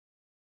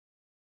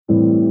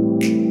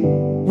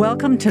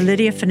Welcome to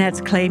Lydia Finette's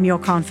Claim Your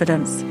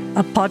Confidence,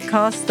 a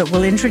podcast that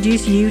will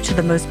introduce you to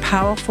the most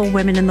powerful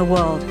women in the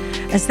world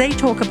as they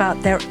talk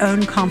about their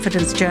own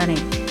confidence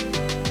journey.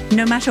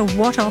 No matter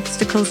what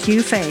obstacles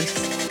you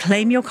face,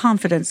 Claim Your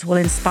Confidence will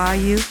inspire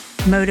you,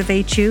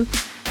 motivate you,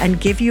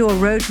 and give you a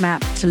roadmap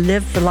to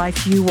live the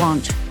life you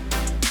want.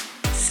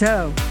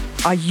 So,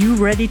 are you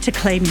ready to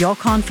claim your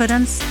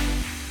confidence?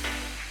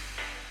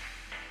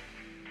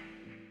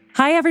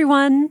 Hi,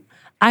 everyone.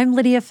 I'm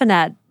Lydia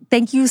Finette.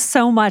 Thank you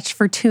so much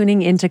for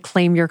tuning in to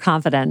Claim Your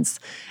Confidence.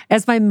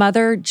 As my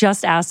mother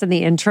just asked in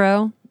the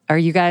intro, are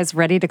you guys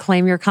ready to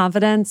claim your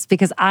confidence?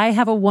 Because I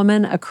have a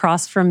woman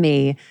across from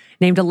me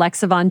named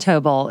Alexa von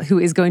Tobel who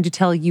is going to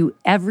tell you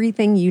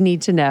everything you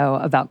need to know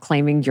about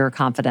claiming your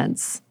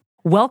confidence.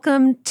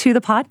 Welcome to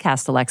the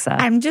podcast, Alexa.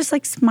 I'm just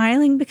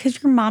smiling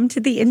because your mom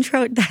did the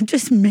intro. That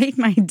just made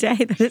my day.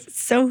 That is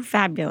so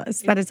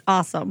fabulous. That is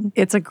awesome.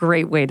 It's a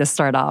great way to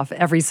start off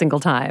every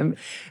single time.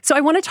 So I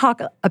want to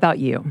talk about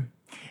you.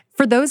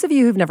 For those of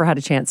you who've never had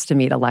a chance to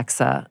meet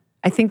Alexa,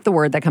 I think the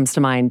word that comes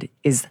to mind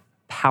is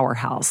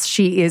powerhouse.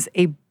 She is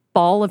a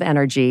ball of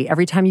energy.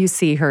 Every time you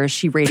see her,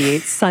 she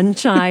radiates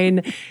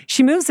sunshine.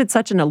 She moves at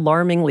such an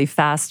alarmingly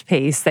fast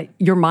pace that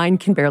your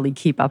mind can barely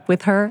keep up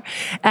with her.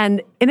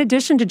 And in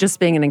addition to just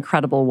being an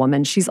incredible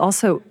woman, she's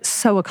also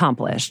so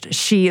accomplished.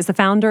 She is the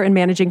founder and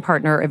managing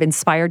partner of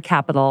Inspired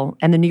Capital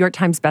and the New York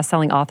Times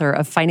bestselling author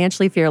of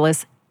Financially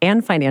Fearless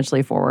and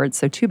Financially Forward,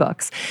 so 2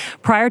 books.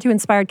 Prior to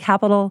Inspired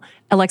Capital,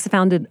 Alexa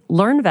founded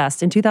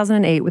LearnVest in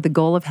 2008 with the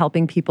goal of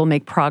helping people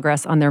make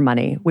progress on their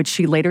money, which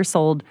she later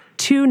sold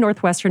to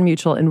Northwestern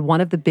Mutual in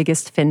one of the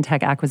biggest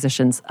fintech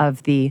acquisitions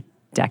of the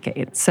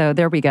decade. So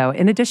there we go.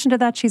 In addition to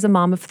that, she's a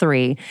mom of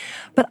 3.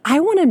 But I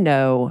want to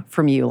know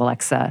from you,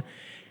 Alexa,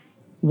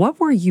 what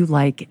were you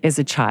like as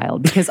a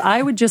child? Because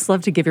I would just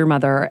love to give your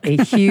mother a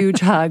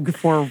huge hug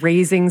for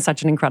raising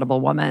such an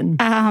incredible woman.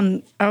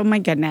 Oh my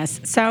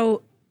goodness.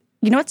 So,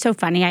 you know what's so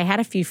funny? I had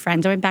a few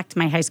friends. I went back to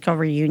my high school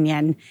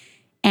reunion,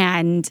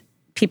 and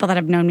people that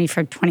have known me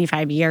for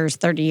 25 years,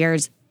 30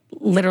 years,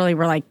 literally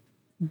were like,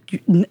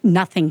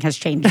 nothing has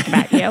changed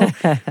about you.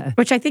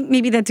 Which I think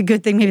maybe that's a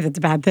good thing, maybe that's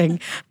a bad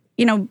thing.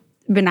 You know,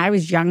 when I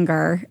was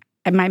younger,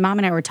 and my mom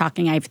and I were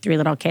talking, I have 3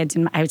 little kids,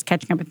 and I was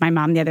catching up with my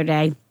mom the other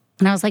day,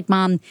 and I was like,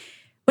 Mom,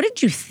 what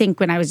did you think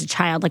when I was a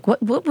child?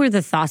 What were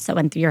the thoughts that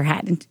went through your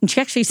head? And she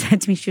actually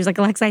said to me, she was like,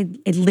 Alexa, I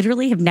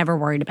literally have never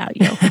worried about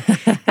you.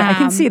 I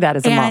can see that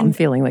as a mom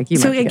feeling like you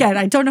might. So again,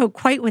 I don't know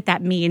quite what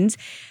that means.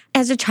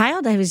 As a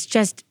child, I was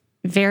just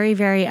very,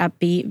 very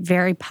upbeat,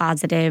 very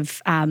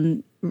positive,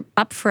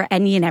 up for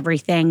any and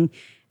everything.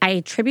 I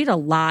attribute a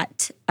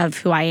lot of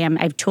who I am.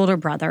 I have 2 older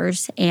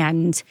brothers,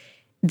 and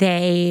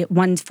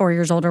one's 4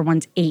 years older,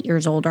 one's 8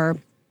 years older.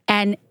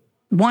 And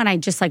one, I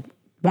just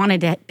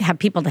wanted to have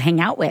people to hang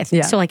out with.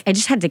 Yeah. So I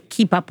just had to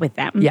keep up with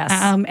them. Yes.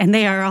 And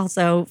they are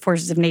also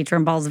forces of nature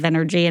and balls of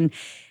energy. And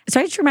so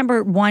I just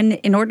remember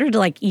in order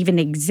to even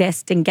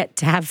exist and get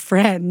to have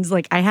friends,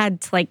 I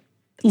had to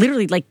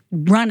literally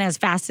run as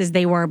fast as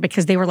they were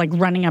because they were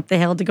running up the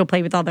hill to go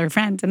play with all their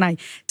friends. And I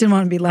didn't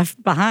want to be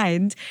left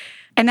behind.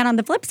 And then on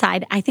the flip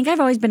side, I think I've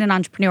always been an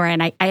entrepreneur.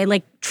 And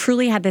I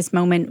truly had this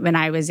moment when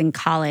I was in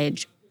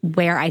college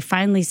where I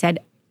finally said,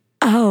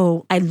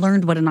 oh, I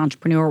learned what an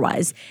entrepreneur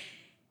was.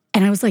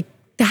 And I was like,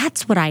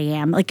 that's what I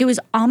am. It was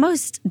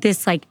almost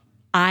this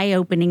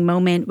eye-opening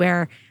moment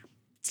where,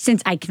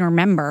 since I can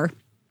remember,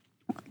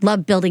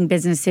 loved building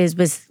businesses,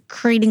 was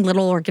creating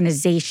little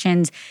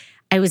organizations.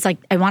 I was I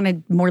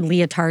wanted more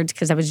leotards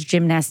because I was a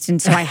gymnast. And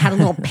so I had a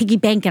little piggy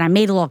bank and I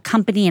made a little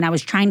company and I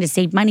was trying to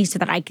save money so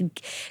that I could,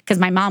 because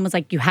my mom was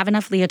like, you have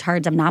enough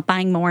leotards, I'm not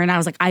buying more. And I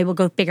was like, I will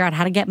go figure out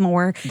how to get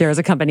more. There's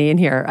a company in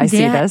here. I see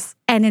this.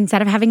 And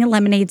instead of having a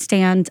lemonade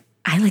stand,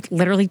 I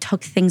literally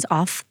took things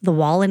off the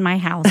wall in my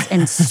house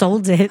and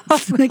sold it.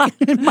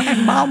 And my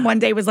mom one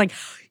day was like,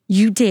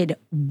 you did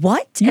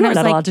what? You were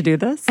not allowed to do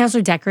this? I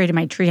also decorated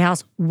my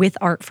treehouse with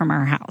art from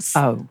our house.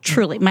 Oh.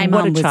 Truly. My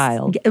mom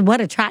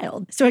What a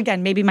child. So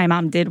again, maybe my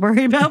mom did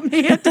worry about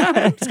me at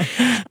times.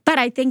 But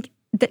I think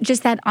that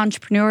just that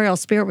entrepreneurial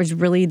spirit was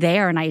really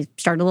there. And I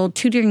started a little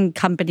tutoring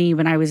company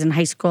when I was in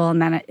high school.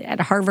 And then at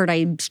Harvard,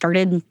 I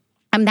started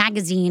a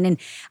magazine. And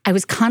I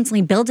was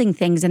constantly building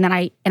things. And then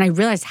I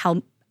realized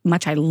how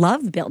much I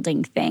love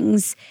building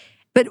things.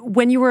 But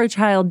when you were a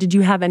child, did you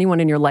have anyone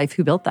in your life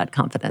who built that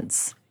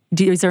confidence?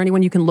 Is there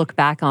anyone you can look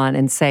back on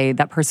and say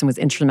that person was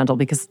instrumental?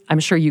 Because I'm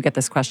sure you get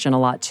this question a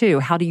lot too.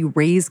 How do you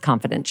raise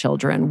confident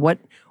children? What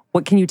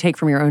can you take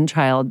from your own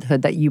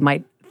childhood that you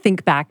might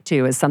think back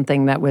to as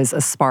something that was a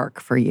spark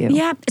for you?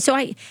 Yeah. So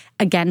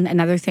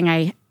another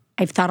thing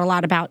I've thought a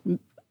lot about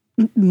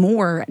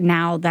more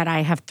now that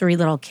I have 3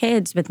 little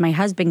kids with my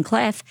husband,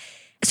 Cliff.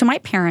 So my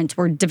parents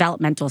were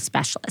developmental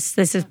specialists.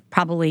 This is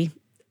probably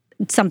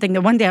something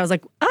that one day I was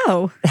like,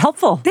 oh.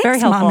 Helpful. Thanks, very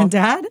helpful. Mom and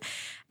Dad.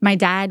 My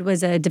dad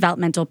was a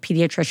developmental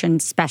pediatrician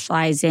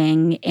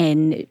specializing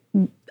in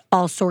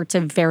all sorts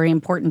of very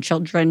important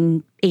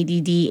children,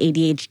 ADD,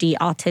 ADHD,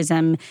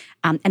 autism.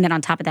 And then on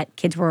top of that,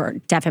 kids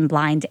were deaf and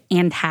blind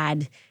and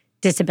had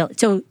disability.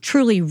 So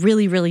truly,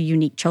 really, really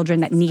unique children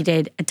that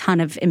needed a ton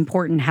of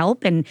important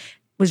help and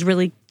was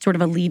really sort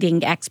of a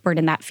leading expert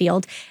in that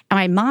field. And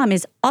my mom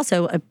is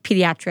also a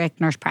pediatric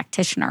nurse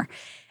practitioner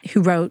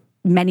who wrote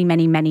many,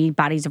 many, many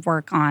bodies of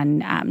work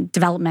on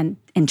development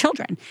in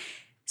children.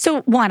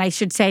 So one, I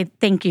should say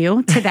thank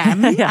you to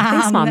them.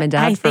 Thanks, Mom and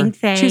Dad, I think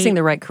choosing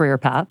the right career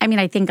path. I mean,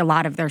 I think a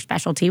lot of their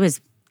specialty was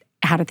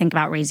how to think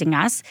about raising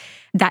us.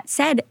 That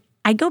said,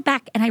 I go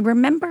back and I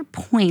remember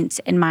points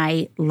in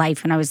my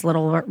life when I was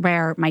little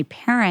where my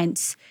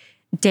parents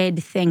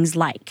did things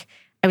like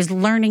I was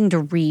learning to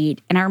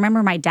read. And I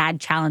remember my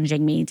dad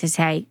challenging me to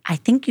say, I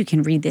think you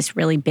can read this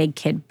really big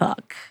kid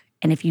book.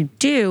 And if you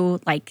do,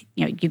 like,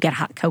 you get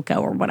hot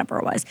cocoa or whatever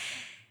it was.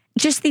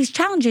 Just these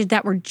challenges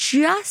that were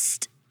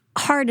just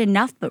hard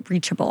enough but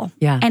reachable.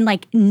 Yeah. And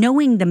like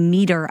knowing the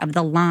meter of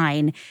the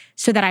line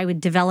so that I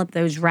would develop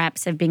those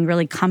reps of being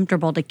really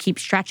comfortable to keep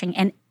stretching.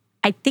 And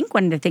I think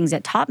one of the things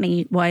that taught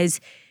me was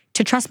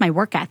to trust my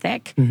work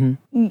ethic.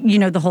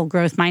 Mm-hmm. The whole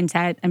growth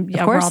mindset. And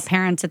we're all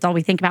parents, it's all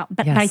we think about.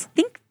 But I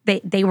think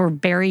they were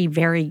very,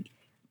 very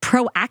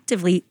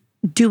proactively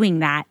doing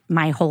that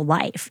my whole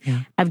life,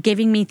 of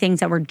giving me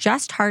things that were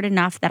just hard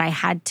enough that I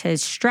had to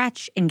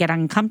stretch and get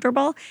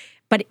uncomfortable,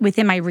 but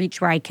within my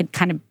reach where I could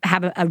kind of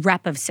have a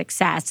rep of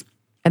success.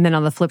 And then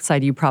on the flip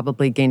side, you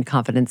probably gained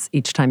confidence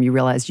each time you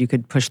realized you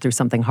could push through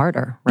something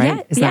harder, right?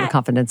 Yeah, Is that what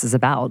confidence is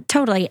about?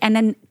 Totally. And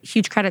then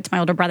huge credit to my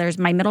older brothers.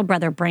 My middle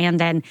brother,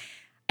 Brandon,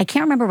 I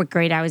can't remember what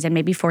grade I was in,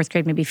 maybe 4th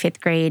grade, maybe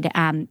 5th grade.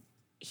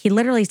 He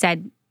literally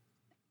said,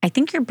 I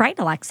think you're bright,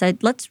 Alexa.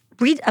 Let's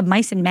read Of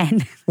Mice and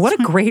Men. What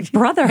a great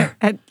brother.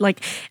 I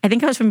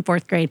think I was from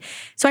 4th grade.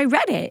 So I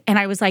read it and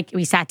I was like,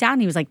 we sat down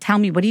and he was like, tell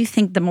me, what do you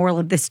think the moral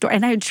of this story?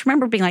 And I just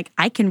remember being like,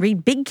 I can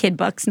read big kid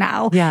books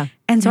now. Yeah.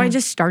 And so I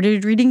just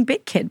started reading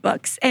big kid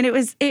books. And it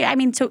was,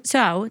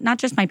 so not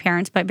just my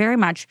parents, but very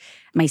much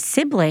my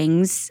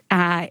siblings.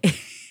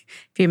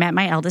 If you met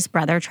my eldest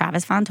brother,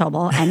 Travis Von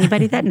Tobel,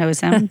 anybody that knows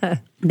him,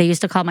 they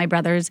used to call my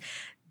brothers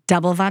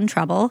Double Von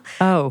Trouble.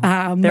 Oh,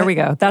 there we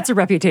go. That's a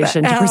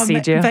reputation to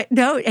precede you. But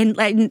no,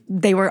 and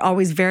they were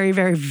always very,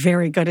 very,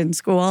 very good in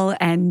school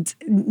and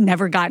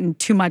never got in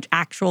too much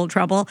actual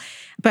trouble.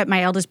 But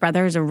my eldest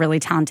brother is a really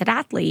talented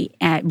athlete.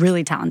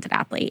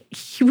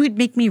 He would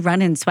make me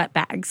run in sweat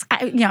bags.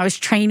 I was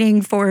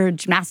training for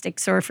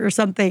gymnastics or for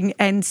something.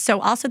 And so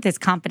also this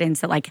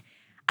confidence that like,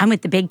 I'm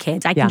with the big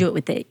kids. I can do it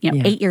with the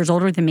 8 years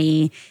older than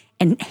me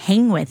and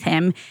hang with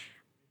him.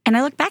 And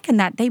I look back on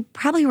that, they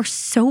probably were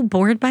so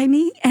bored by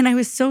me and I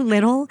was so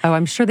little. Oh,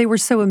 I'm sure they were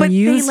so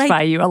amused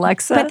by you,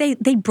 Alexa. But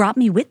they brought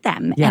me with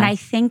them. Yeah. And I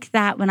think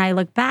that when I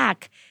look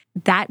back,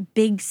 that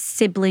big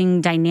sibling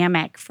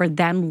dynamic for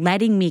them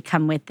letting me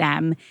come with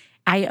them,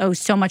 I owe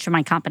so much of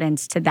my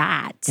confidence to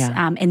that.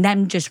 Yeah. And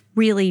them just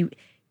really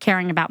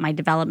caring about my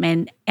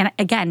development. And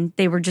again,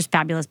 they were just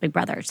fabulous big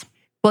brothers.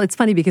 Well, it's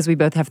funny because we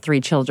both have 3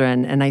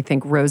 children, and I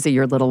think Rosie,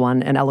 your little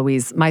one, and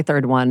Eloise, my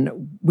third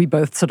one, we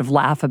both sort of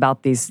laugh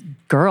about these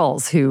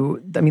girls who,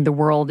 the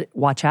world,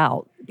 watch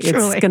out. It's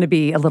going to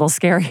be a little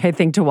scary, I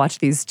think, to watch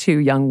these 2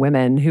 young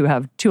women who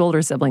have 2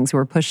 older siblings who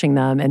are pushing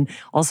them, and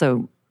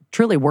also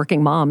truly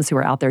working moms who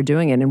are out there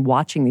doing it and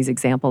watching these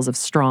examples of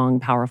strong,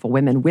 powerful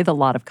women with a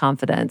lot of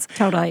confidence.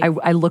 Totally.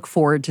 I look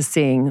forward to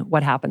seeing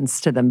what happens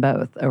to them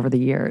both over the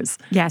years.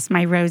 Yes,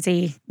 my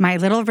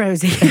little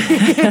Rosie.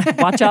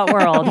 Watch out,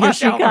 world. Here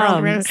she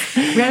comes.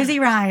 Rosie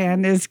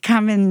Ryan is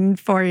coming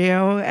for you.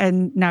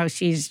 And no,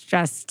 she's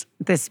just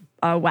this,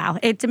 oh, wow.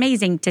 It's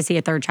amazing to see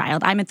a third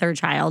child. I'm a third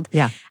child.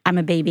 Yeah. I'm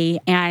a baby.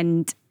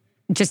 And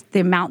just the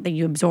amount that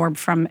you absorb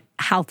from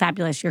how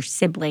fabulous your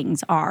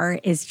siblings are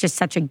is just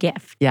such a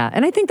gift. Yeah,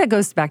 and I think that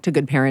goes back to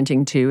good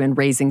parenting too, and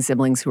raising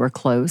siblings who are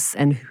close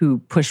and who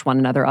push one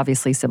another.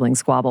 Obviously, siblings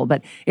squabble,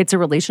 but it's a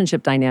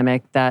relationship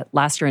dynamic that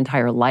lasts your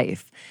entire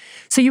life.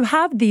 So you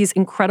have these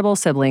incredible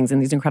siblings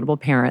and these incredible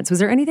parents. Was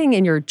there anything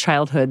in your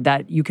childhood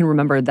that you can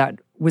remember that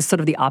was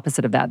sort of the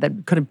opposite of that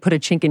could have put a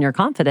chink in your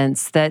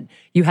confidence that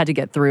you had to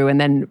get through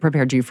and then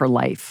prepared you for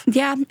life?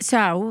 Yeah.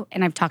 So,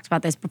 and I've talked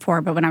about this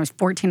before, but when I was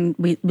 14,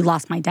 we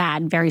lost my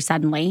dad very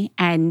suddenly.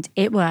 And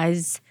it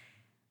was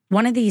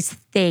one of these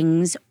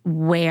things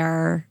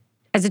where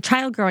as a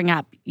child growing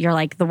up, you're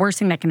like, the worst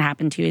thing that can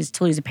happen to you is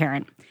to lose a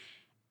parent.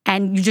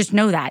 And you just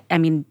know that.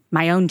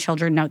 My own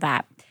children know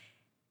that.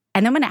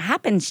 And then when it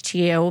happens to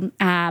you,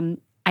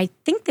 I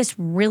think this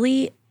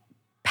really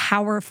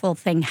powerful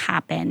thing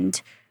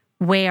happened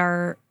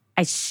where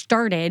I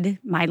started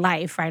my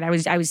life, right?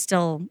 I was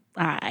still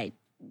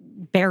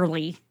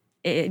barely,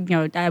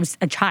 I was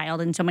a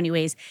child in so many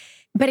ways.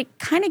 But it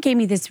kind of gave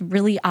me this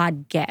really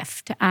odd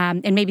gift.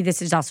 And maybe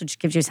this is also just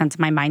gives you a sense of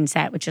my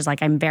mindset, which is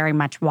like I'm very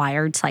much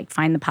wired to like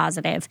find the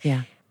positive.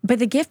 Yeah. But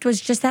the gift was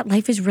just that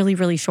life is really,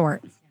 really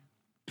short.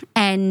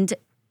 And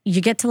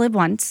you get to live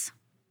once.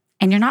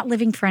 And you're not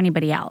living for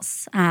anybody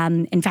else.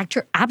 In fact,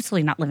 you're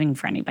absolutely not living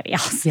for anybody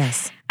else.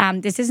 Yes.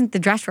 This isn't the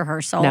dress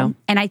rehearsal. No.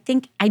 And I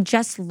think I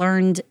just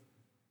learned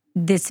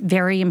this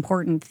very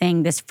important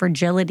thing, this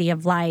fragility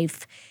of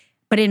life,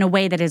 but in a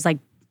way that is like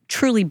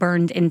truly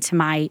burned into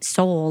my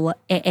soul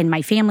and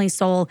my family's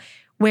soul,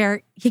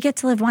 where you get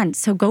to live once,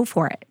 so go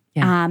for it.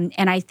 Yeah.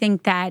 And I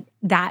think that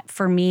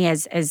for me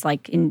is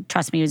like, and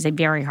trust me, it was a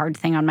very hard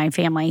thing on my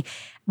family,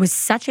 was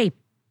such a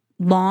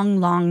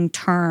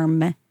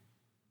long-term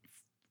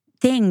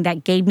thing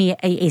that gave me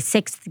a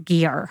sixth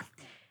gear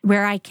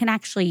where I can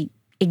actually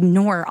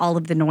ignore all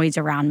of the noise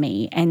around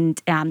me.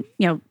 And,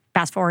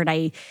 fast forward,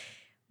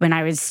 when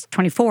I was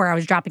 24, I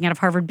was dropping out of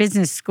Harvard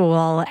Business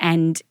School,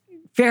 and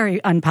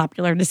very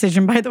unpopular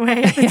decision, by the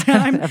way, at the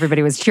time.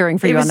 Everybody was cheering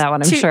for you on that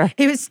one, I'm sure.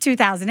 It was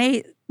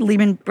 2008.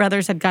 Lehman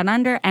Brothers had gone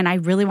under, and I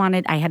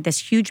had this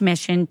huge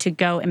mission to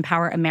go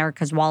empower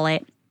America's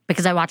wallet,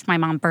 because I watched my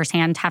mom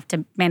firsthand have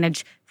to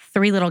manage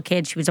 3 little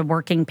kids. She was a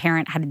working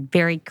parent, had a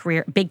big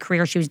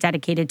career she was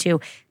dedicated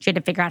to. She had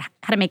to figure out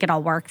how to make it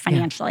all work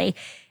financially.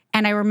 Yeah.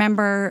 And I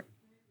remember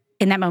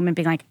in that moment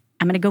being like,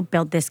 I'm going to go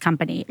build this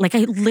company. Like, I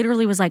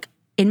literally was like,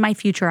 in my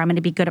future, I'm going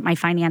to be good at my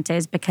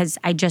finances, because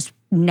I just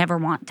never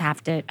want to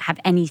have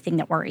anything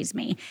that worries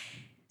me.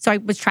 So I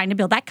was trying to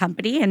build that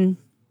company, and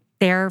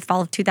fall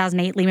of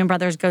 2008, Lehman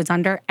Brothers goes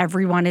under.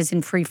 Everyone is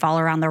in free fall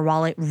around their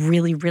wallet.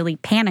 Really, really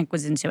panic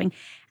was ensuing.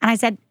 And I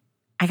said,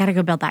 I got to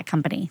go build that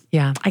company.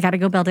 Yeah. I got to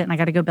go build it, and I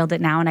got to go build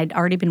it now. And I'd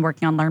already been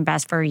working on Learn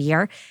Best for a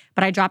year,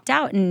 but I dropped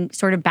out, and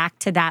sort of back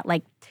to that,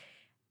 like,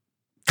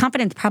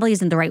 confidence probably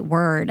isn't the right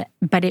word,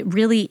 but it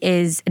really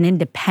is an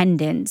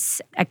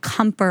independence, a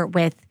comfort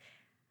with,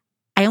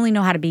 I only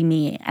know how to be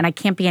me, and I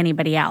can't be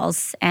anybody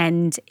else.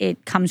 And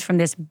it comes from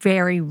this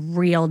very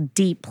real,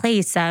 deep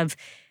place of,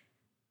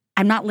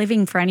 I'm not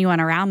living for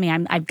anyone around me.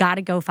 I've got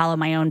to go follow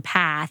my own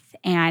path.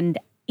 And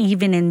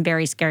even in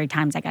very scary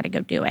times, I got to go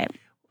do it.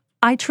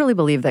 I truly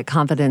believe that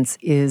confidence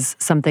is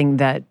something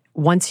that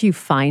once you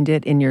find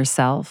it in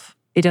yourself,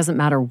 it doesn't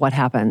matter what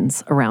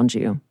happens around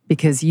you,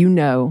 because you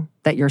know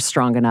that you're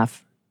strong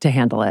enough to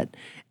handle it.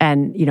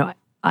 And,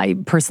 I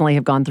personally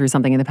have gone through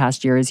something in the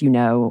past year, as you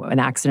know, an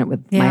accident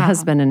with my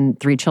husband and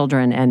 3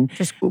 children, and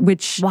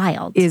which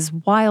is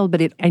wild.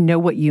 But I know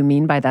what you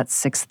mean by that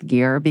 6th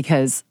gear,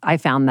 because I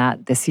found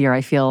that this year. I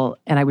feel,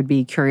 and I would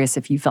be curious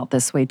if you felt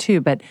this way too,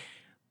 but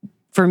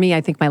for me, I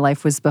think my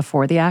life was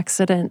before the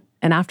accident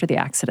and after the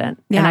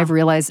accident. Yeah. And I've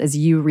realized, as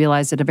you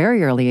realized at a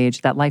very early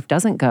age, that life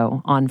doesn't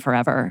go on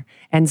forever.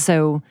 And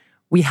so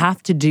we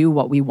have to do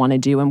what we want to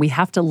do, and we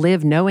have to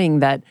live knowing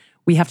that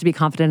we have to be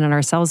confident in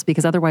ourselves,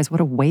 because otherwise,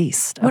 what a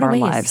waste of our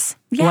lives.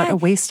 Yeah. What a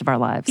waste of our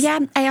lives.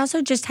 Yeah. I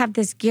also just have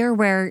this gear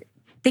where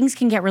things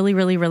can get really,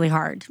 really, really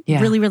hard. Yeah.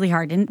 Really, really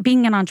hard. And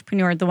being an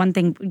entrepreneur, the one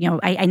thing,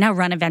 I now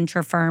run a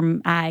venture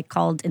firm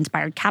called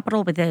Inspired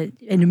Capital with an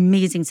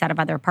amazing set of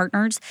other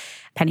partners.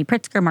 Penny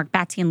Pritzker, Mark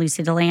Batsy, and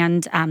Lucy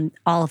DeLand,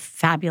 all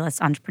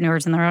fabulous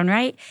entrepreneurs in their own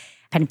right.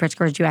 Penny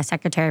Pritzker is U.S.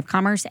 Secretary of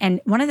Commerce.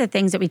 And one of the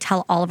things that we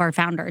tell all of our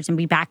founders, and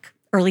we back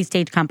early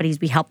stage companies,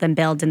 we help them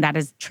build, and that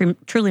is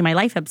truly my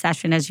life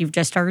obsession, as you've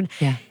just heard.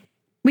 Yeah.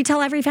 We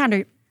tell every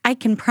founder, I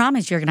can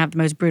promise you're going to have the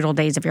most brutal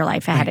days of your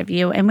life ahead of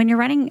you. And when you're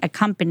running a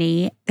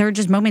company, there are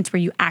just moments where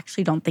you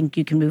actually don't think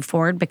you can move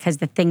forward, because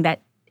the thing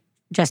that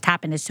just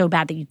happened is so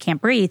bad that you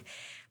can't breathe.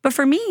 But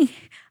for me,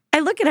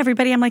 I look at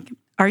everybody, I'm like,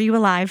 are you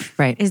alive?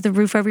 Right. Is the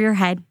roof over your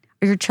head?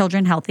 Are your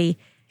children healthy?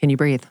 Can you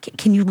breathe?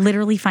 Can you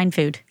literally find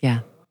food?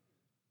 Yeah.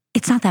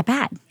 It's not that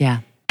bad. Yeah.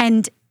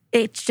 And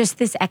it's just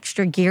this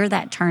extra gear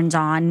that turns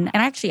on. And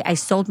actually, I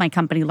sold my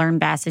company, Learn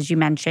Best, as you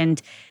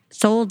mentioned,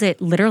 sold it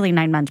literally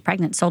 9 months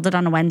pregnant, sold it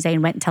on a Wednesday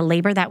and went into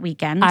labor that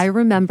weekend. I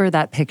remember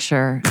that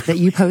picture that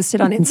you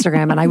posted on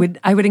Instagram, and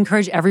I would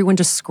encourage everyone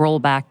to scroll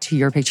back to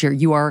your picture.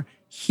 You are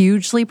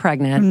hugely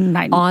pregnant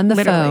on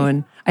the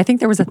phone. I think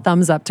there was a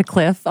thumbs up to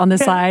Cliff on the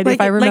side, if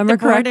I remember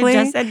correctly.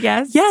 Just said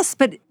yes. Yes,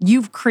 but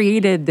you've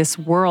created this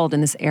world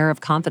and this air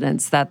of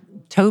confidence that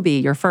Toby,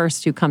 your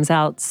first, who comes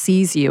out,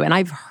 sees you. And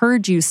I've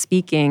heard you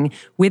speaking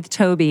with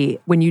Toby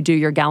when you do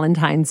your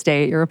Galentine's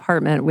Day at your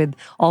apartment with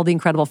all the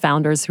incredible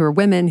founders who are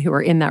women who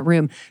are in that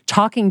room,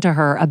 talking to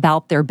her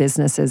about their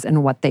businesses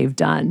and what they've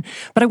done.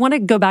 But I want to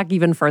go back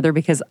even further,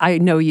 because I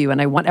know you,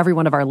 and I want every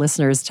one of our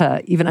listeners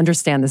to even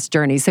understand this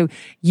journey. So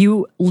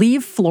you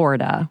leave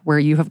Florida, where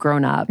you have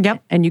grown up,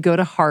 and you go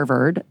to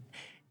Harvard.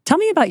 Tell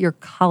me about your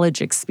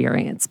college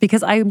experience,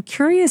 because I'm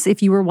curious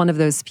if you were one of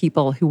those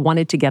people who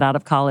wanted to get out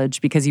of college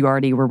because you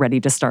already were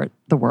ready to start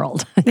the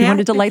world. You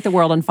wanted to light the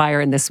world on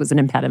fire, and this was an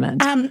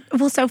impediment.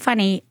 Well, so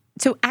funny.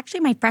 So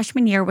actually, my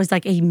freshman year was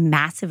like a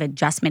massive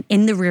adjustment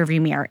in the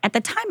rearview mirror. At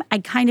the time, I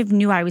kind of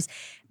knew I was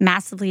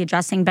massively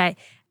adjusting, but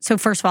so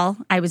first of all,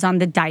 I was on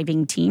the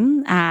diving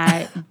team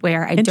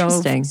where I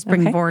dove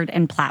springboard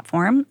and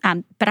platform.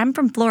 But I'm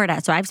from Florida,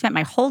 so I've spent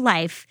my whole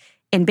life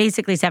in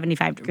basically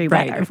 75-degree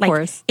weather. Of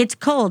course. It's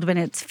cold when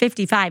it's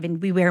 55,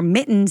 and we wear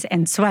mittens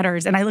and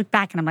sweaters. And I look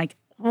back and I'm like,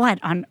 what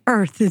on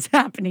earth is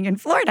happening in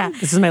Florida?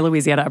 This is my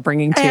Louisiana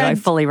upbringing too. I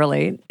fully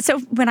relate. So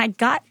when I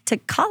got to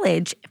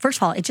college, first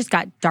of all, it just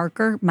got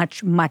darker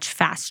much, much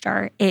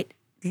faster. It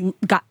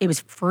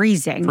was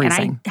freezing. And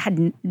I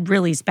hadn't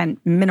really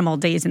spent minimal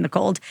days in the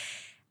cold.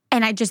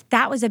 And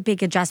that was a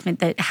big adjustment.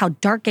 That how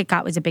dark it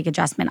got was a big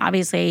adjustment.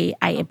 Obviously,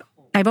 I've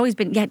always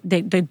been,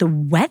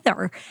 the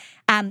weather.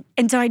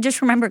 And so I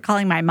just remember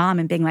calling my mom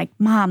and being like,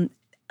 Mom,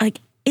 like,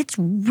 it's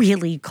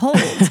really cold.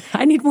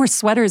 I need more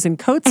sweaters and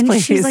coats, And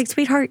please. she's like,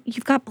 sweetheart,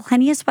 you've got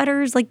plenty of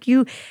sweaters. Like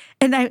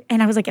and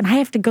I was like, and I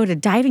have to go to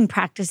diving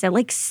practice at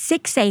like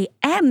 6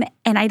 a.m.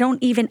 And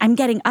I'm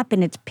getting up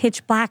and it's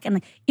pitch black.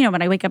 And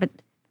when I wake up at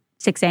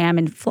 6 a.m.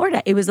 in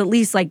Florida, it was at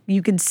least like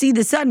you could see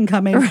the sun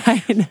coming.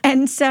 Right.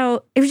 And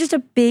so it was just a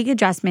big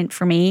adjustment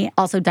for me.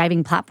 Also,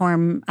 diving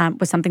platform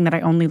was something that I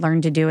only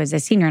learned to do as a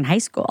senior in high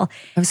school.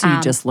 Oh, so you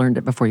just learned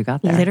it before you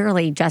got there?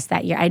 Literally just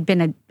that year. I'd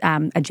been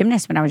a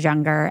gymnast when I was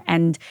younger.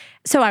 And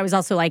so I was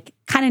also like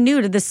kind of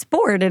new to the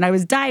sport and I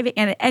was diving.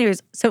 And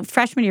anyways, so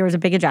freshman year was a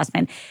big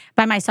adjustment.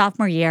 By my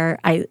sophomore year,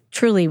 I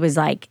truly was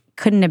like,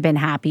 couldn't have been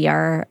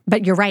happier.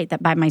 But you're right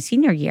that by my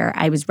senior year,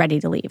 I was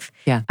ready to leave.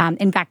 Yeah.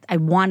 In fact, I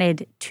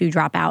wanted to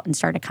drop out and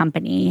start a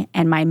company.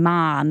 And my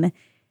mom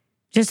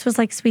just was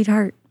like,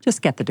 sweetheart,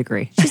 just get the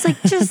degree. She's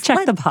like, just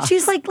check the box.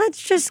 She's like, let's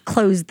just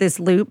close this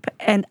loop.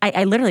 And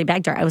I literally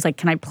begged her. I was like,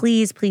 can I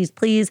please,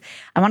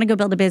 I want to go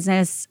build a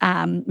business.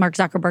 Mark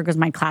Zuckerberg was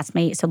my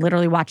classmate. So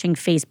literally watching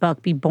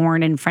Facebook be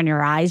born in front of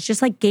your eyes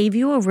just like gave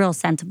you a real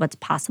sense of what's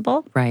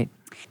possible. Right.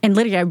 And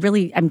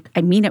literally,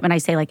 I mean it when I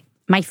say like,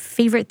 my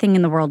favorite thing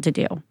in the world to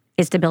do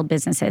is to build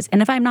businesses.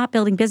 And if I'm not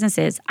building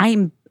businesses,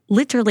 I'm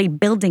literally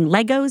building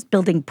Legos,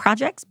 building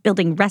projects,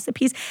 building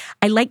recipes.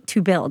 I like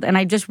to build. And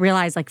I just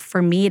realized like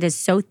for me, it is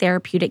so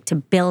therapeutic to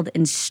build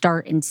and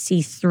start and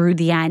see through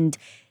the end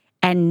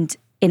and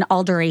in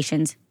all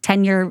durations,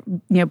 10-year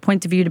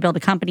points of view to build a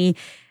company.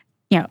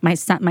 My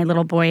son, my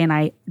little boy and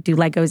I do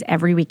Legos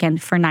every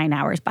weekend for 9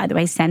 hours, by the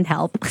way. Send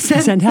help.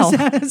 Send help.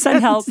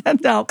 Send help.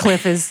 Send help.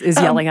 Cliff is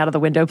yelling out of the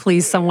window,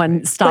 please,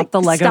 someone stop the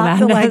Lego stop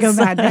madness. the Lego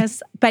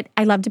madness. But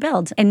I love to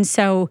build. And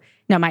so,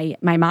 my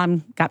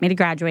mom got me to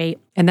graduate.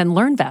 And then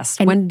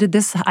LearnVest. When did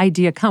this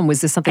idea come?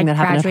 Was this something that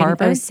happened at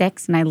Harvard? I graduated in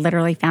 2006, and I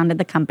literally founded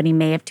the company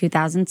May of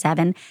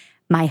 2007.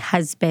 My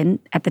husband,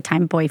 at the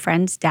time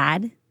boyfriend's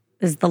dad,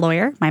 is the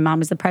lawyer. My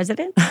mom is the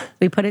president.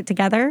 We put it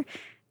together.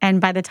 And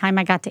by the time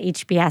I got to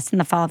HBS in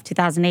the fall of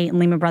 2008 and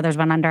Lehman Brothers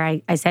went under,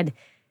 I said,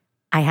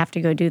 I have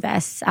to go do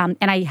this. And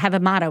I have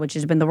a motto, which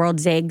is when the world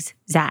zigs,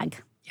 zag.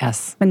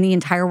 Yes. When the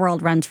entire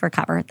world runs for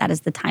cover, that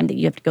is the time that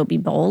you have to go be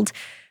bold.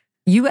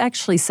 You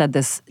actually said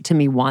this to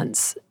me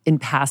once in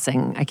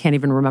passing. I can't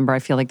even remember. I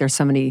feel like there's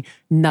so many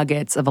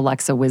nuggets of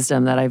Alexa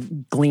wisdom that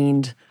I've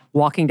gleaned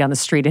walking down the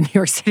street in New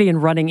York City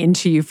and running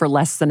into you for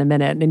less than a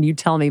minute. And you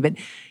tell me, but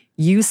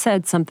you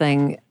said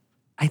something,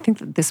 I think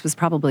that this was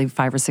probably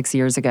 5 or 6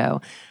 years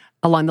ago,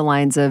 along the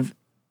lines of,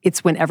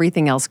 it's when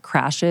everything else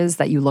crashes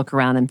that you look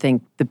around and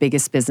think the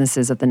biggest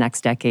businesses of the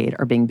next decade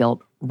are being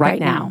built right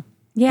now.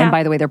 Yeah. And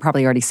by the way, they're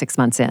probably already 6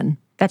 months in.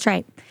 That's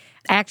right.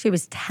 I actually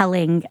was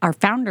telling our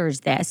founders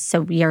this.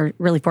 So we are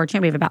really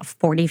fortunate. We have about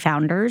 40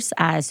 founders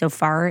so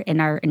far in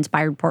our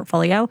inspired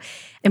portfolio.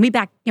 And we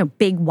backed,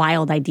 big,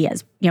 wild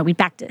ideas. We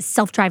backed a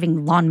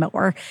self-driving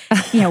lawnmower.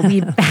 We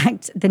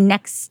backed the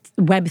next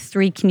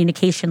Web3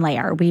 communication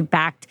layer. We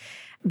backed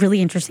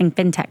really interesting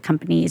fintech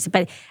companies.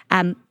 But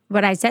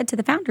what I said to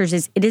the founders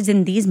is it is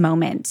in these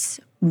moments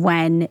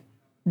when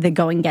the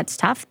going gets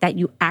tough that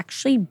you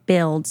actually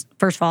build,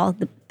 first of all,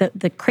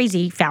 the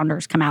crazy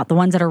founders come out, the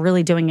ones that are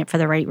really doing it for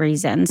the right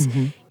reasons.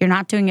 Mm-hmm. You're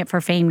not doing it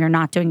for fame. You're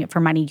not doing it for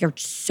money. You're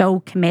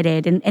so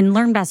committed. And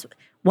LearnVest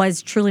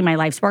was truly my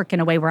life's work in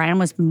a way where I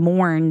almost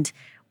mourned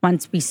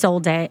once we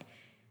sold it.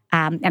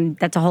 And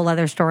that's a whole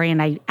other story.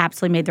 And I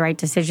absolutely made the right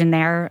decision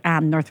there.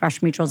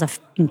 Northwestern Mutual is an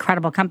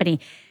incredible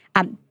company.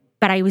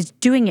 But I was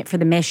doing it for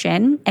the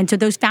mission. And so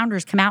those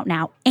founders come out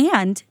now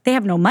and they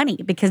have no money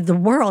because the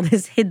world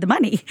has hid the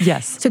money.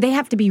 Yes. So they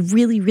have to be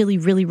really, really,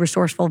 really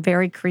resourceful,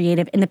 very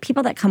creative. And the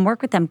people that come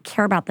work with them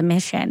care about the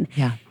mission.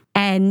 Yeah.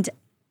 And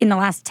in the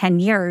last 10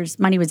 years,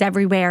 money was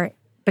everywhere.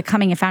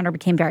 Becoming a founder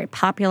became very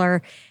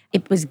popular.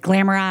 It was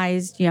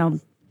glamorized.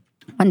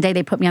 One day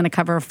they put me on the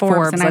cover of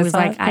Forbes and I was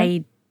like,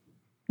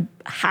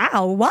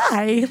 how?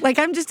 Why? Like,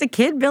 I'm just a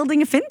kid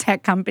building a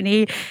fintech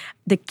company.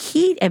 The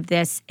key of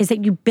this is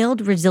that you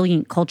build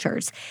resilient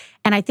cultures.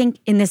 And I think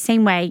in the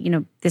same way,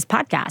 this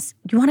podcast,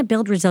 you want to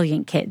build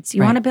resilient kids.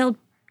 You want to build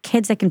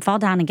kids that can fall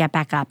down and get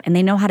back up, and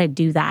they know how to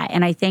do that.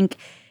 And I think,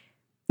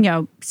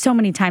 so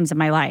many times in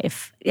my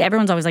life,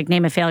 everyone's always like,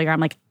 name a failure. I'm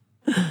like,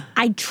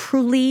 I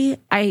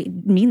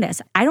mean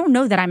this. I don't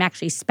know that I'm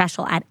actually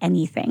special at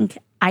anything.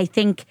 I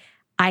think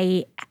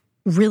I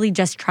really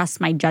just trust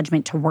my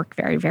judgment to work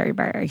very, very,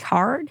 very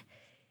hard.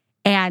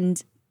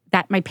 And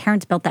that my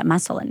parents built that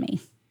muscle in me.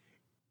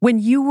 When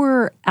you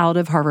were out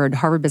of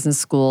Harvard Business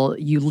School,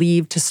 you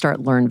leave to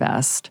start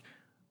LearnVest.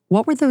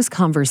 What were those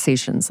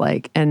conversations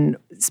like? And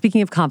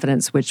speaking of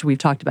confidence, which we've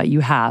talked about, you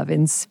have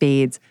in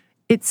spades,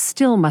 it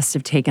still must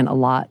have taken a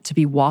lot to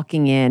be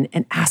walking in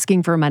and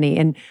asking for money.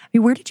 And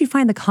where did you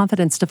find the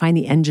confidence to find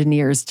the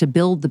engineers to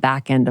build the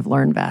back end of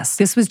LearnVest?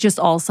 This was just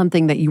all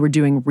something that you were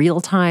doing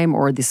real time,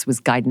 or this was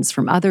guidance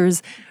from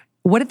others?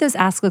 What did those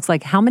asks look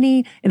like? How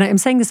many, and I'm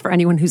saying this for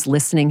anyone who's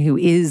listening who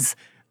is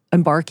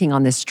embarking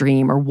on this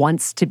dream or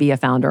wants to be a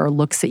founder or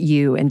looks at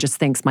you and just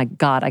thinks, my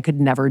God, I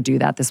could never do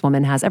that. This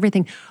woman has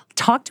everything.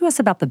 Talk to us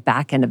about the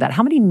back end of that.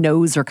 How many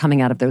no's are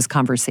coming out of those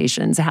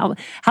conversations? How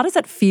does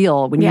that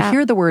feel when you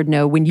hear the word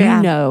no, when you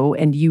know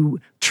and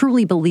you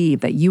truly believe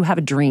that you have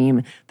a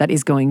dream that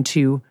is going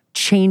to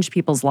change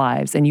people's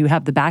lives and you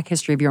have the back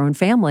history of your own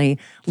family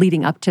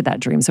leading up to that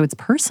dream? So it's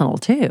personal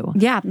too.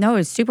 Yeah, no,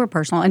 it's super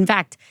personal. In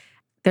fact,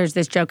 there's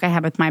this joke I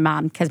have with my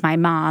mom because my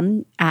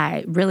mom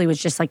really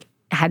was just like,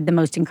 had the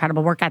most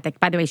incredible work ethic.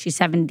 By the way, she's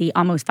 70,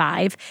 almost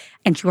 5,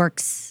 and she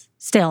works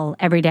still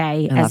every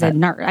day as a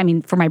nurse. I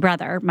mean, for my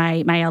brother,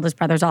 my eldest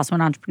brother is also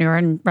an entrepreneur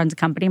and runs a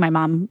company. My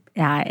mom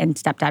and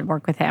stepdad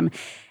work with him.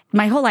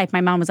 My whole life, my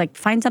mom was like,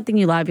 find something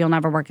you love, you'll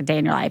never work a day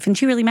in your life. And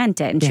she really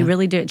meant it. And she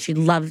really did. She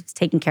loves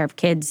taking care of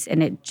kids,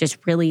 and it just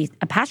really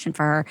a passion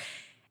for her.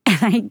 And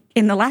I,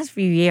 in the last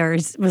few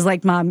years, was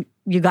like, Mom,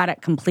 you got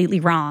it completely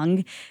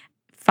wrong.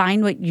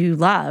 Find what you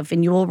love,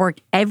 and you will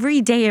work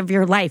every day of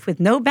your life with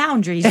no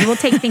boundaries. You will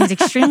take things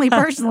extremely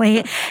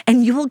personally,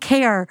 and you will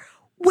care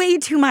way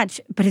too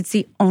much, but it's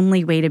the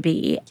only way to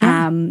be.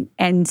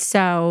 And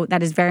so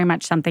that is very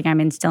much something I'm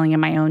instilling in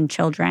my own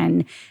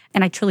children.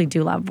 And I truly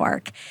do love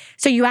work.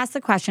 So you asked the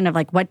question of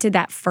like, what did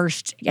that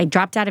first, I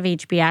dropped out of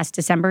HBS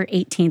December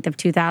 18th of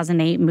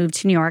 2008, moved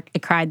to New York. I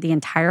cried the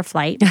entire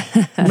flight,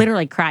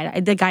 literally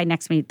cried. The guy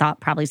next to me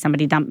thought probably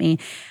somebody dumped me.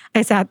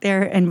 I sat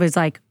there and was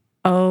like,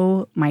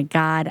 oh my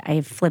God,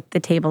 I flipped the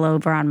table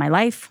over on my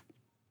life.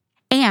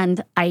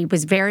 And I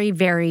was very,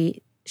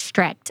 very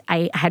strict.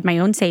 I had my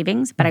own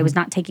savings, but I was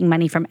not taking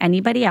money from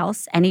anybody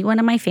else, anyone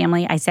in my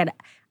family. I said,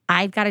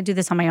 I've got to do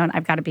this on my own.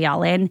 I've got to be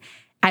all in.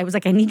 I was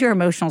like, I need your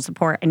emotional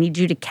support. I need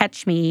you to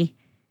catch me.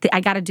 I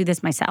got to do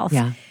this myself.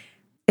 Yeah.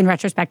 In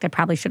retrospect, I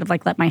probably should have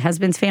like let my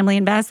husband's family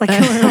invest, like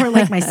or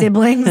like my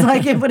siblings.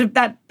 Like it would have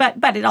that,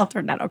 but it all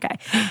turned out okay.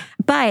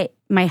 But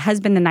my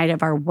husband, the night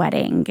of our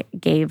wedding,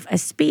 gave a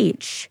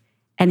speech,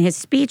 and his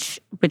speech,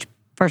 which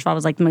first of all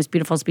was like the most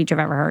beautiful speech I've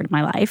ever heard in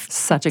my life.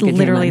 Such a good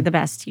literally human. The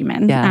best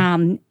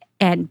human,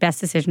 and best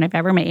decision I've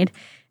ever made.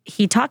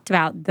 He talked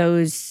about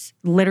those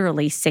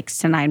literally 6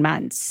 to 9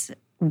 months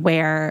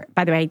where,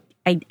 by the way,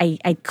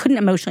 I couldn't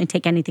emotionally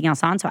take anything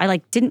else on, so I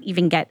like didn't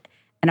even get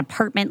an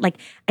apartment. Like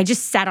I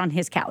just sat on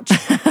his couch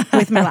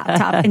with my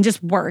laptop and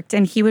just worked.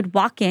 And he would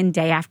walk in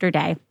day after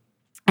day,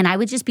 and I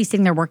would just be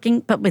sitting there working,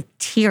 but with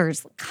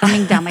tears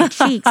coming down my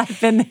cheeks. I've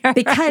been there.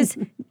 Because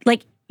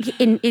like,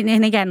 and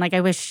again, like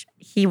I wish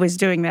he was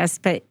doing this,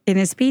 but in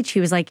his speech, he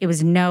was like, it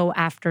was no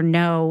after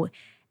no.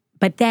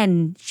 But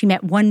then she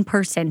met one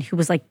person who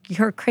was like,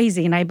 you're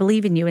crazy and I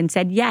believe in you, and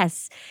said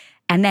yes.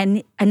 And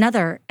then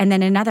another, and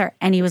then another.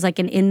 And he was like,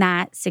 and in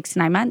that 6 to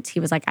 9 months, he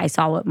was like, I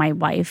saw what my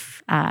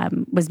wife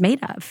was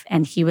made of.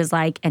 And he was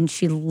like, and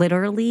she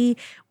literally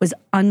was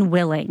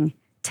unwilling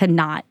to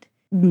not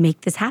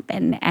make this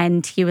happen.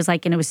 And he was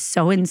like, and it was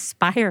so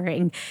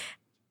inspiring.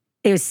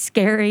 It was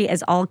scary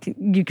as all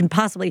you can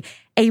possibly.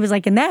 And he was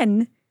like, and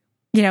then,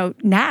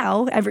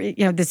 now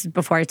this is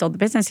before I sold the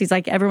business. He's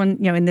like,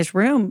 everyone, in this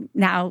room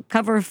now,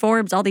 cover of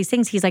Forbes, all these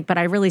things. He's like, but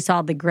I really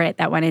saw the grit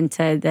that went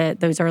into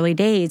those early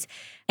days.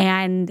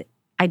 And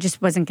I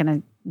just wasn't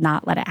going to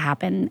not let it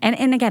happen.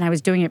 And again, I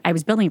was doing it. I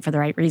was building it for the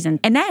right reason.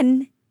 And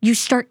then you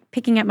start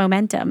picking up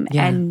momentum,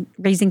 and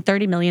raising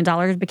 $30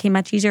 million became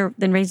much easier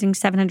than raising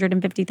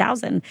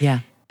 $750,000. Yeah.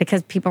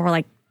 Because people were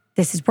like,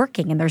 this is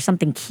working and there's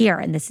something here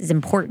and this is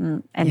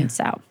important. And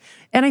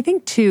And I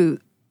think too,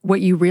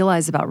 what you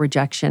realize about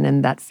rejection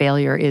and that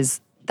failure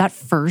is that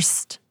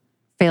first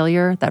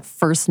failure, that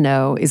first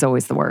no is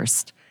always the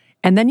worst.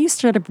 And then you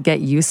sort of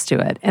get used to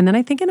it. And then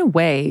I think in a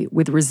way,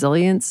 with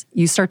resilience,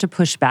 you start to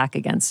push back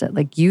against it.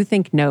 Like you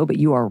think no, but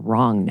you are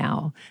wrong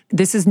now.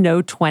 This is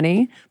no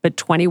 20, but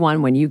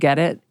 21, when you get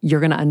it,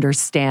 you're going to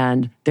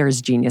understand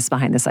there's genius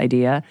behind this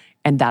idea.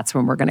 And that's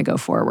when we're going to go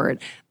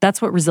forward.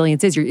 That's what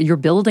resilience is. You're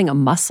building a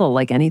muscle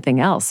like anything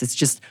else. It's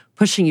just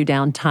pushing you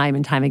down time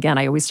and time again.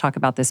 I always talk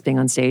about this being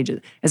on stage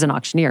as an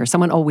auctioneer.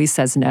 Someone always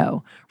says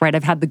no, right?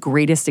 I've had the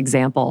greatest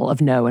example of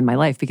no in my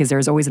life because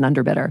there's always an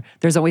underbidder.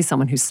 There's always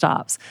someone who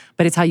stops.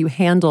 But it's how you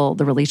handle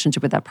the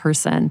relationship with that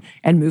person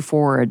and move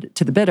forward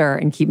to the bidder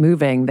and keep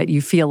moving that you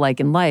feel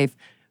like in life,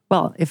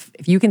 well, if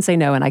you can say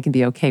no and I can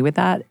be okay with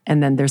that,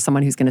 and then there's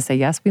someone who's going to say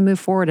yes, we move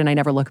forward and I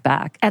never look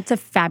back. That's a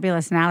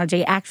fabulous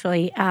analogy.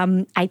 Actually,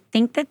 I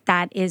think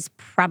that is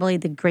probably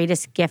the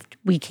greatest gift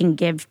we can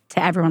give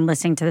to everyone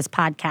listening to this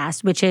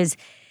podcast, which is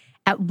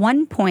at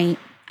one point,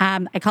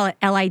 I call it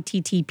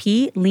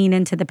LITTP, lean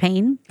into the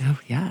pain. Oh,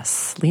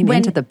 yes. Lean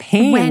into the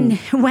pain.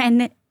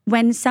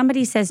 When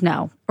somebody says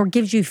no or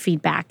gives you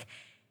feedback,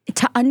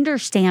 to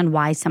understand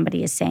why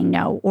somebody is saying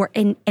no,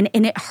 and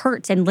it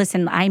hurts. And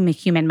listen, I'm a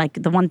human. Like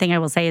the one thing I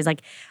will say is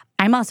like,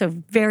 I'm also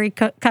very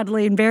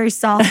cuddly and very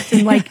soft.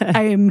 And like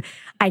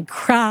I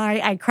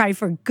cry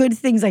for good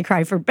things. I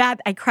cry for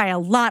bad. I cry a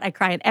lot. I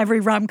cry at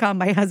every rom-com.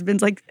 My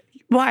husband's like,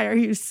 why are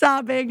you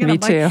sobbing? And Me I'm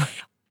too. Like,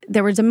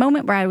 there was a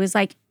moment where I was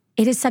like,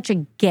 it is such a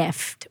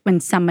gift when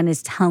someone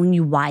is telling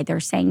you why they're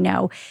saying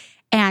no.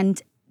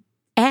 And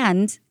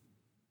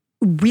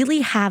really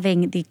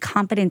having the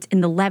confidence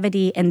and the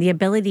levity and the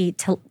ability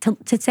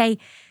to say,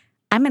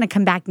 I'm going to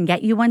come back and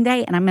get you one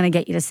day and I'm going to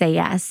get you to say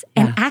yes.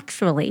 Yeah. And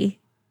actually,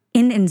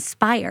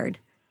 inspired,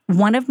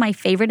 one of my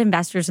favorite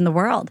investors in the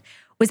world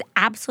was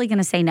absolutely going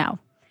to say no.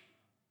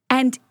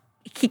 And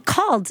he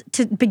called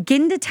to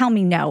begin to tell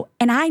me no.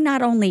 And I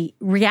not only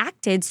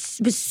reacted,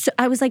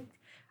 I was like,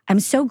 I'm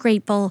so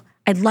grateful.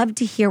 I'd love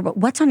to hear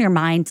what's on your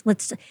mind.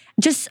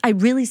 I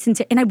really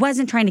sincere. And I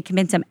wasn't trying to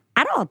convince him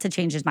at all to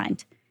change his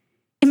mind.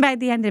 And by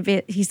the end of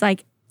it, he's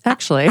like,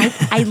 actually,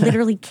 I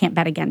literally can't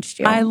bet against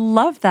you. I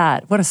love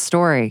that. What a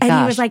story. And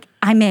Gosh. he was like,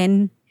 I'm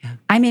in. Yeah.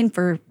 I'm in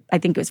for, I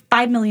think it was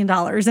 $5 million.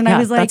 And I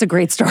was like, that's a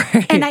great story.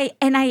 And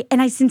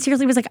I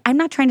sincerely was like, I'm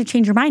not trying to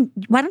change your mind.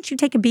 Why don't you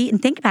take a beat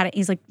and think about it? And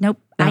he's like, nope,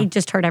 I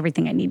just heard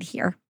everything I need to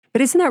hear.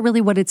 But isn't that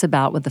really what it's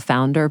about with the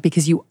founder?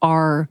 Because you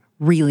are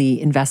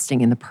really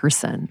investing in the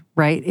person,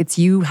 right? It's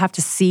you have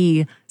to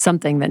see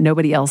something that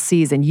nobody else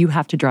sees and you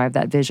have to drive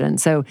that vision.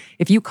 So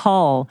if you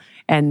call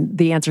and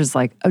the answer is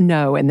like, oh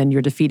no, and then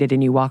you're defeated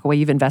and you walk away,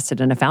 you've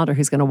invested in a founder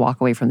who's going to walk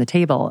away from the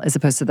table as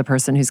opposed to the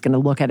person who's going to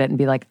look at it and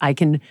be like, I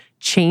can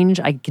change,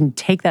 I can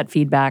take that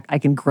feedback, I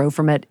can grow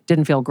from it.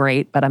 Didn't feel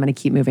great, but I'm going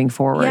to keep moving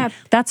forward. Yeah.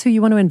 That's who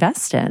you want to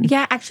invest in.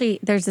 Yeah, actually,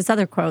 there's this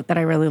other quote that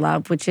I really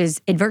love, which is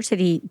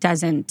adversity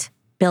doesn't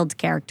build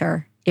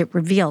character, it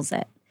reveals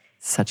it.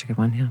 Such a good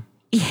one, yeah.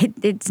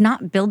 It's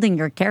not building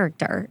your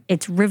character,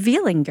 it's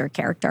revealing your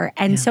character.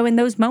 And so in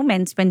those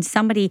moments when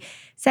somebody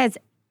says,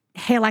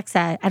 hey,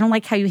 Alexa, I don't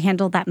like how you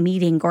handled that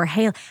meeting, or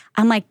hey,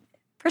 I'm like,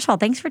 first of all,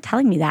 thanks for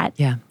telling me that.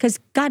 Yeah. Because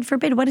God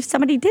forbid, what if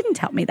somebody didn't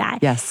tell me that?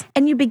 Yes.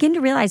 And you begin to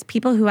realize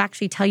people who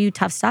actually tell you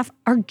tough stuff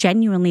are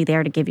genuinely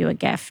there to give you a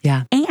gift.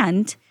 Yeah.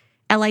 And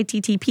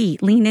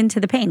LITTP, lean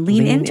into the pain,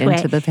 lean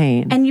into the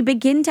pain. And you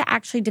begin to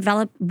actually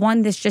develop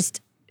one that's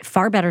just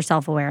far better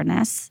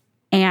self-awareness.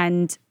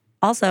 And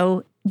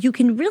also, you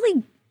can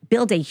really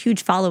build a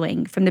huge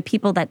following from the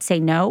people that say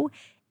no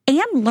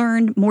and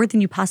learn more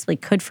than you possibly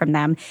could from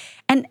them.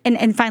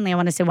 And finally, I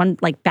want to say one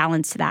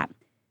balance to that.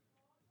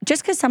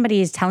 Just because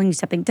somebody is telling you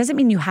something doesn't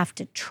mean you have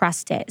to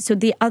trust it. So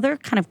the other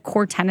kind of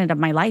core tenet of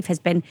my life has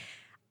been,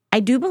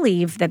 I do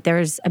believe that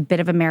there's a bit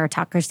of a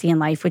meritocracy in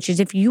life, which is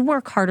if you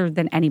work harder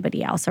than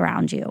anybody else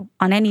around you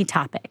on any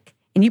topic,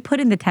 and you put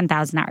in the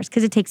 10,000 hours,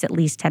 because it takes at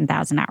least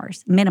 10,000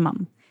 hours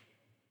minimum,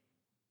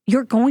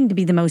 you're going to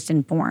be the most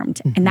informed.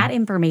 Mm-hmm. And that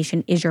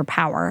information is your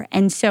power.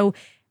 And so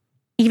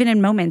even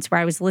in moments where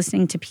I was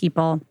listening to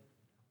people,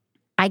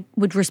 I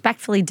would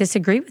respectfully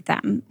disagree with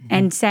them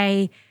and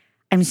say,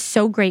 I'm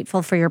so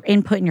grateful for your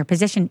input and your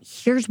position.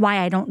 Here's why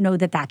I don't know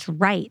that that's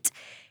right.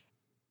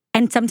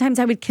 And sometimes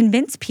I would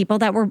convince people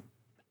that were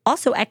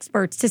also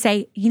experts to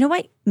say, you know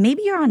what,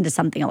 maybe you're onto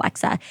something,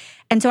 Alexa.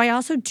 And so I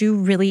also do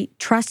really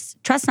trust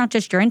not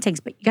just your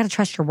instincts, but you got to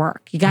trust your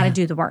work. You got to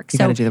do the work. You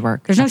got to do the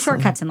work. There's no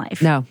shortcuts in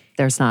life. No,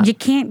 there's not. You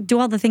can't do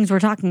all the things we're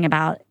talking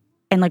about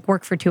and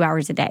work for 2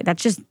 hours a day.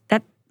 That's just,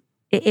 that.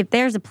 If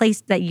there's a place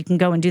that you can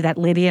go and do that,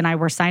 Lydia and I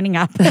were signing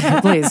up.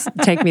 Please,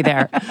 take me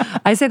there.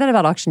 I say that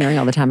about auctioneering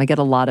all the time. I get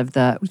a lot of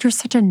you're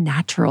such a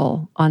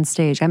natural on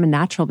stage. I'm a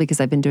natural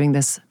because I've been doing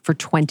this for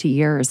 20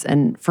 years.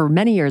 And for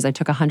many years, I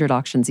took 100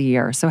 auctions a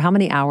year. So how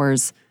many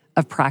hours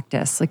of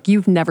practice?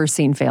 You've never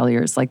seen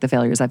failures like the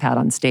failures I've had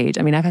on stage.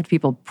 I mean, I've had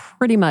people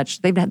pretty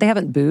much, they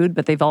haven't booed,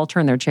 but they've all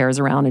turned their chairs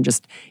around and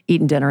just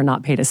eaten dinner and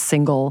not paid a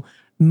single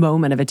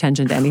moment of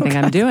attention to anything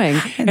I'm doing.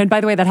 And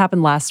by the way, that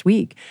happened last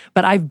week.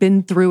 But I've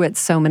been through it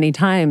so many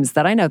times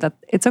that I know that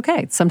it's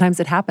okay. Sometimes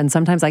it happens.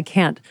 Sometimes I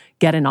can't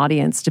get an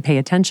audience to pay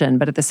attention.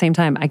 But at the same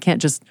time, I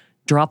can't just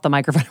drop the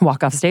microphone and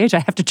walk off stage. I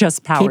have to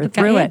just power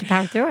through it.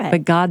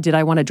 But God, did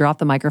I want to drop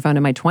the microphone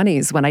in my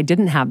 20s when I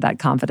didn't have that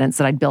confidence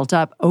that I'd built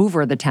up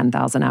over the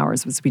 10,000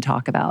 hours, as we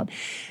talk about.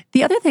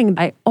 The other thing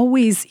I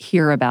always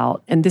hear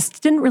about, and this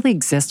didn't really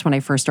exist when I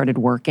first started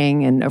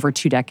working, and over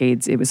 2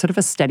 decades, it was sort of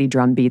a steady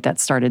drumbeat that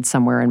started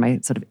somewhere in my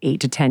sort of 8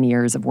 to 10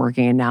 years of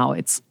working, and now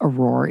it's a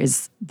roar,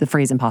 is the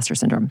phrase imposter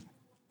syndrome.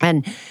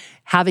 And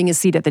having a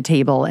seat at the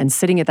table and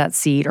sitting at that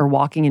seat or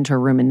walking into a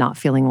room and not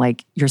feeling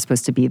like you're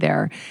supposed to be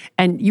there.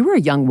 And you were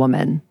a young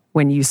woman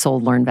when you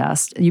sold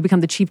LearnVest. You become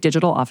the chief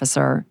digital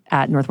officer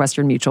at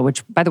Northwestern Mutual,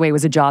 which, by the way,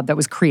 was a job that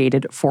was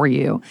created for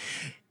you.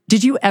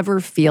 Did you ever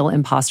feel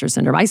imposter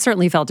syndrome? I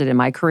certainly felt it in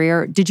my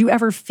career. Did you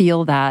ever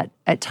feel that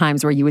at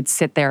times where you would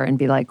sit there and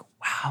be like,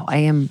 wow, I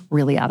am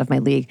really out of my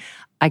league.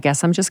 I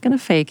guess I'm just going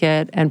to fake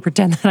it and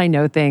pretend that I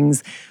know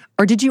things.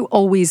 Or did you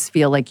always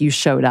feel like you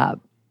showed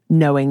up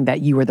knowing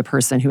that you were the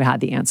person who had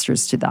the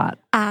answers to that?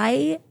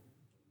 I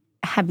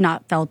have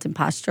not felt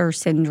imposter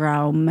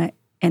syndrome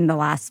in the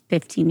last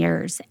 15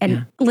 years.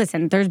 And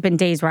listen, there's been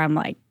days where I'm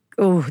like,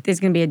 oh, this is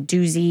going to be a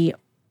doozy.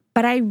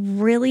 But I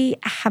really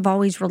have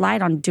always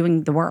relied on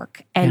doing the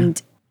work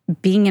and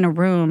being in a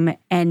room.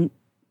 And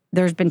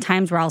there's been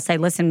times where I'll say,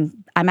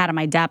 listen, I'm out of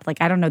my depth.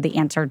 I don't know the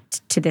answer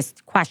to this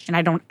question.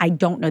 I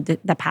don't know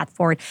the path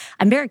forward.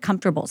 I'm very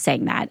comfortable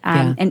saying that.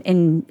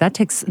 And that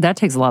takes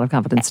a lot of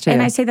confidence too.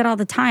 And I say that all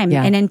the time.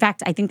 Yeah. And in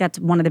fact, I think that's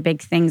one of the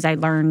big things I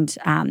learned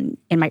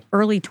in my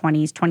early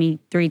 20s,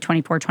 23,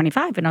 24,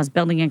 25, when I was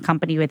building a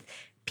company with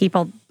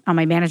people on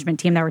my management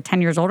team that were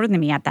 10 years older than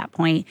me at that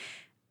point.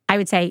 I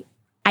would say,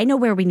 I know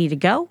where we need to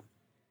go.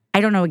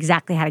 I don't know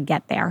exactly how to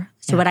get there.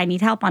 So what I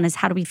need help on is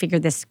how do we figure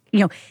this,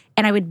 and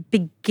I would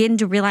begin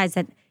to realize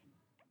that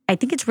I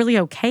think it's really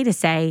okay to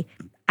say,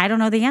 I don't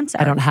know the answer.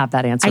 I don't have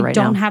that answer right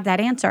now. I don't have that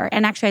answer.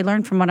 And actually, I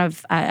learned from one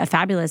of a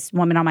fabulous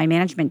woman on my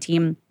management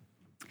team.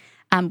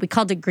 We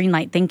called it green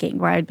light thinking,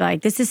 where I'd be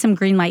like, this is some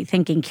green light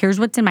thinking. Here's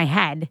what's in my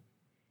head.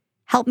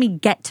 Help me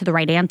get to the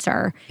right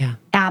answer. Yeah.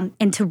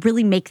 And to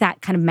really make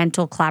that kind of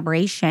mental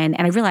collaboration.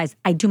 And I realized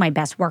I do my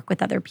best work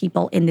with other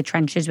people in the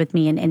trenches with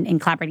me and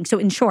collaborating. So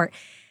in short,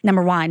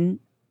 number one,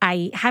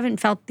 I haven't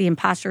felt the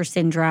imposter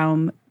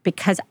syndrome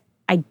because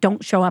I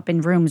don't show up in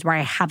rooms where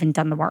I haven't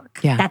done the work.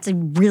 Yeah. That's a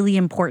really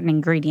important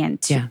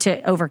ingredient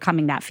to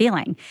overcoming that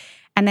feeling.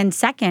 And then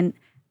second,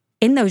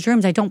 in those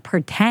rooms, I don't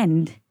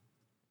pretend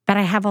that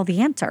I have all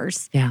the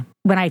answers. Yeah.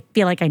 When I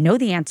feel like I know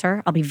the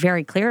answer, I'll be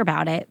very clear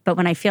about it. But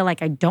when I feel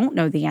like I don't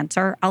know the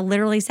answer, I'll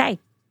literally say,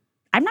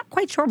 I'm not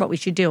quite sure what we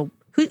should do.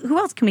 Who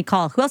else can we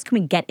call? Who else can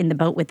we get in the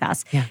boat with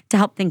us to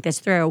help think this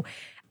through?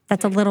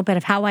 That's a little bit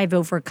of how I've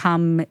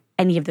overcome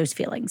any of those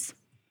feelings.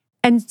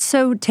 And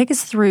so take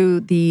us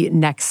through the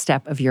next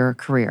step of your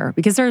career,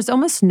 because there's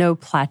almost no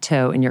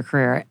plateau in your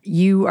career.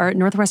 You are at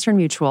Northwestern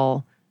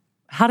Mutual.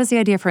 How does the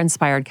idea for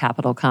Inspired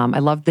Capital come? I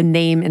love the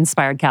name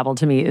Inspired Capital.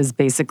 To me is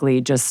basically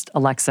just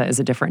Alexa is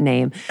a different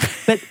name.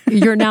 But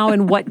you're now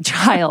in what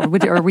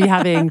child? Are we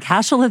having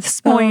Cashel at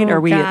this point? Are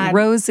we at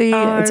Rosie?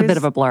 It's a bit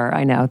of a blur,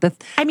 I know.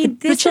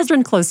 The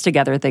children close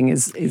together thing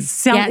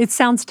it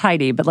sounds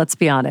tidy, but let's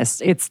be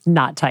honest, it's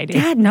not tidy.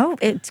 Yeah, no,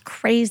 it's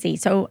crazy.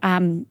 So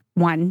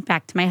one,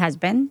 back to my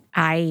husband,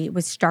 I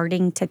was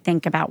starting to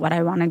think about what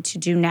I wanted to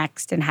do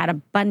next and had a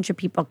bunch of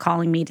people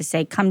calling me to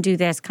say, come do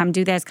this, come be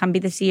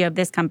the CEO of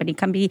this company,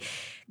 come be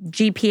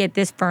GP at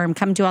this firm,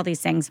 come do all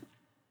these things.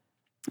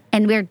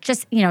 And we're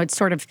just, it's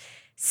sort of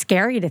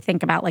scary to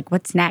think about like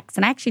what's next.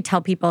 And I actually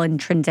tell people in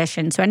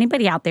transition, so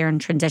anybody out there in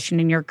transition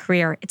in your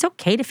career, it's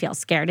okay to feel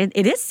scared.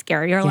 It is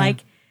scary. You're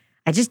like,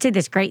 I just did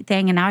this great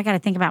thing and now I got to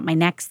think about my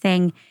next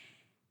thing.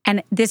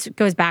 And this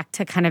goes back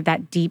to kind of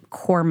that deep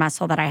core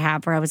muscle that I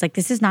have where I was like,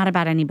 this is not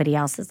about anybody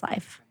else's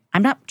life.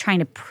 I'm not trying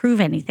to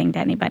prove anything to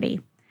anybody.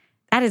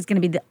 That is going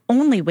to be the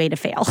only way to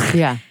fail.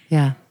 Yeah.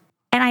 And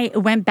I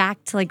went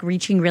back to like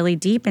reaching really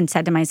deep and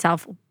said to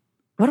myself,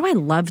 what do I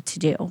love to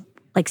do?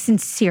 Like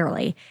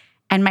sincerely.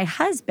 And my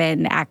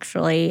husband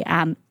actually,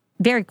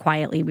 very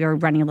quietly, we were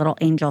running a little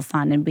angel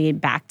fund and we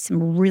had backed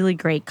some really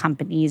great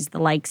companies, the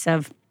likes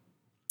of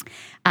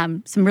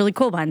some really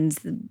cool ones,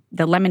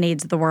 the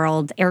Lemonades of the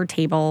world,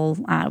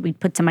 Airtable. We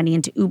put some money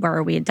into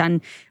Uber. We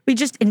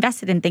just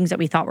invested in things that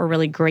we thought were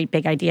really great,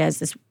 big ideas.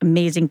 This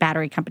amazing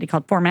battery company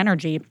called Form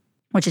Energy,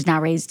 which has now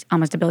raised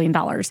almost $1 billion,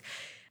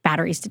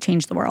 batteries to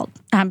change the world.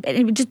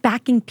 And just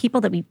backing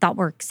people that we thought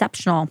were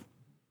exceptional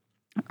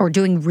or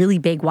doing really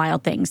big,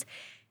 wild things.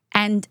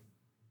 And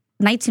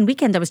nights and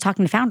weekends, I was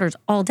talking to founders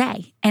all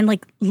day and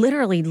like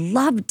literally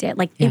loved it.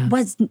 Like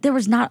there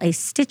was not a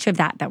stitch of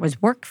that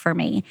was work for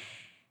me.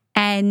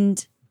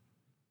 And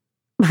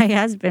my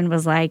husband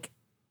was like,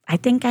 I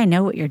think I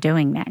know what you're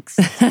doing next.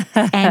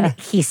 And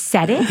he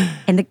said it.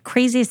 And the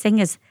craziest thing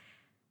is,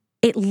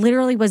 it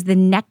literally was the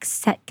next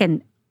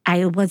second.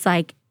 I was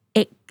like,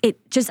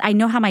 I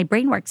know how my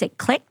brain works. It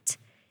clicked.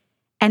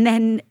 And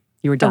then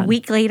you were done. A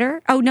week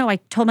later, I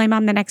told my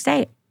mom the next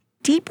day.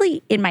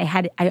 Deeply in my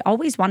head, I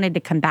always wanted to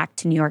come back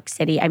to New York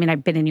City. I mean,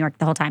 I've been in New York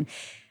the whole time.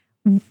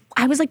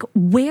 I was like,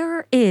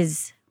 where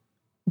is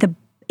the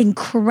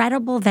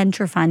incredible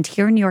venture fund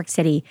here in New York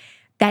City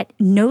that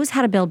knows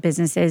how to build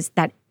businesses,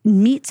 that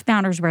meets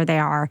founders where they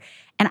are?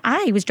 And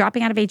I was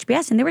dropping out of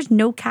HBS and there was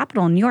no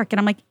capital in New York. And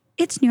I'm like,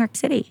 it's New York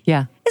City.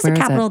 Yeah. It's the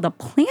capital of the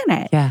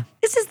planet. Yeah.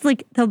 This is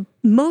like the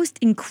most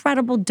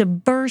incredible,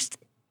 diverse,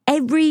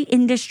 every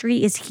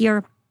industry is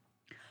here.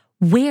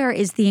 Where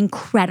is the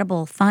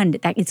incredible fund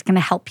that is going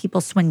to help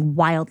people swing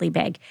wildly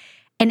big?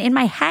 And in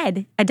my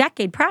head, a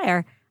decade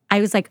prior,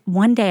 I was like,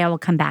 one day I will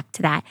come back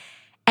to that.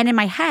 And in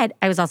my head,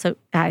 I was also,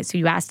 so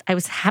you asked, I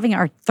was having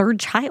our third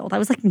child. I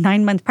was like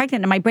 9 months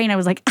pregnant. In my brain, I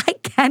was like, I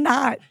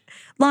cannot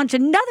launch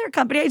another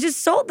company. I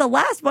just sold the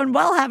last one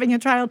while having a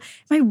child.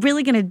 Am I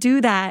really going to do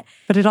that?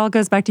 But it all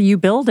goes back to you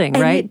building,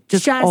 And right?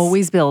 Just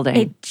always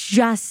building.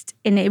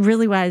 And it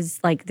really was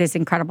like this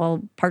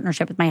incredible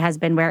partnership with my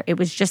husband where it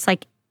was just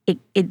like,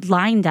 it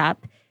lined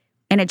up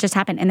and it just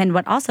happened. And then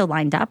what also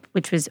lined up,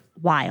 which was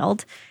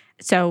wild.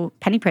 So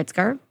Penny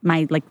Pritzker,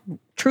 my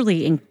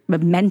truly a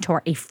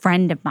mentor, a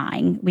friend of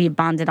mine, we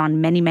bonded on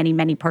many, many,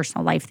 many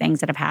personal life things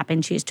that have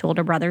happened. She has two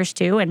older brothers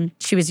too. And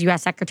she was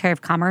U.S. Secretary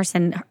of Commerce,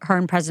 and her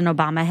and President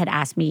Obama had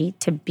asked me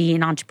to be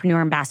an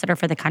entrepreneur ambassador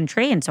for the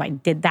country. And so I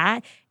did that.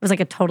 It was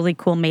like a totally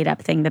cool made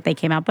up thing that they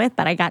came up with,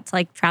 but I got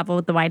to travel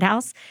with the White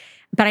House.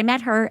 But I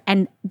met her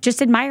and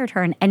just admired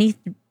her, and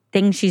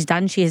anything she's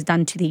done, she has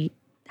done to the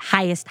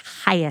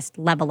highest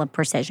level of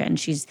precision.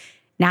 She's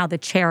now the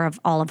chair of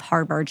all of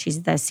Harvard.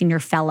 She's the senior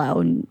fellow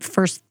and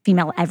first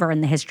female ever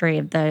in the history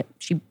of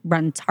she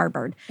runs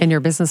Harvard. And your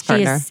business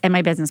partner. And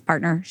my business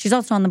partner. She's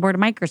also on the board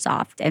of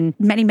Microsoft and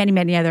many, many,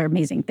 many other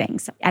amazing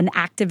things. An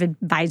active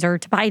advisor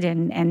to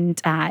Biden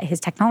and his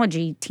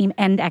technology team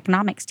and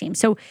economics team.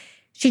 So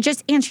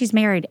she's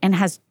married and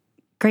has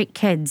great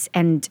kids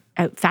and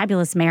a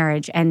fabulous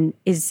marriage and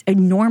is a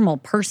normal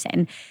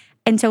person.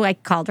 And so I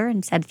called her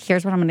and said,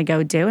 here's what I'm going to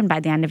go do. And by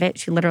the end of it,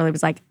 she literally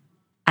was like,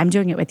 I'm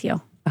doing it with you.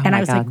 Oh and my I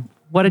was God. like,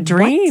 what a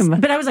dream.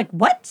 What? But I was like,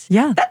 what?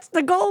 Yeah. That's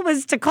the goal,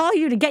 was to call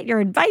you to get your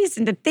advice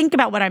and to think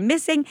about what I'm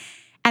missing.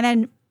 And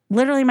then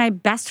literally my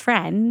best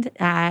friend,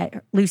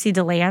 Lucy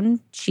DeLand,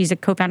 she's a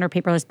co-founder of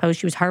Paperless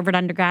Post. She was Harvard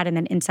undergrad and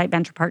then Insight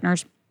Venture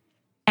Partners.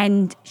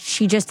 And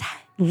she just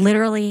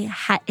literally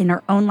in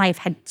her own life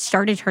had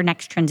started her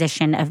next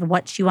transition of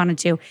what she wanted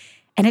to.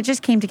 And it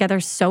just came together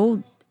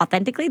so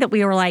authentically that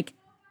we were like,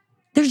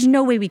 there's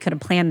no way we could have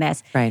planned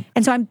this. Right.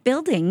 And so I'm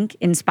building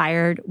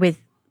Inspired with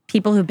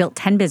people who built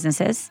 10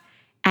 businesses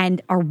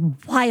and are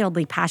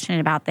wildly passionate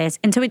about this.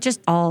 And so it just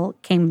all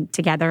came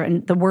together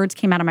and the words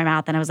came out of my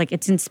mouth and I was like,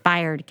 it's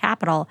Inspired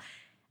Capital.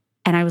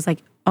 And I was like,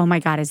 oh my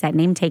God, is that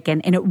name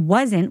taken? And it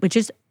wasn't, which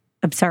is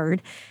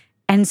absurd.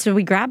 And so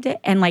we grabbed it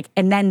and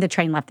then the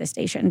train left the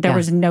station. There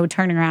was no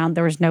turning around.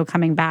 There was no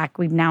coming back.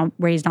 We've now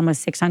raised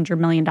almost $600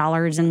 million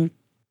and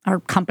our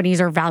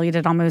companies are valued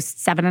at almost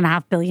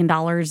 $7.5 billion.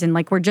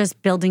 And we're just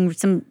building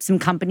some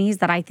companies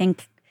that I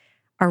think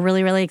are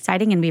really, really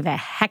exciting. And we have a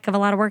heck of a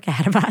lot of work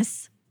ahead of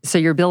us. So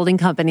you're building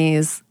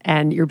companies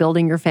and you're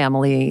building your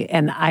family.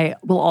 And I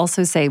will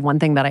also say one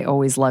thing that I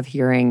always love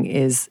hearing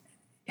is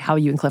how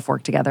you and Cliff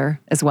work together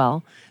as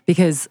well.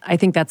 Because I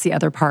think that's the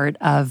other part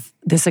of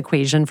this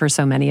equation for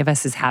so many of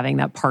us is having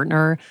that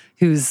partner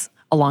who's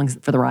along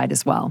for the ride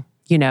as well,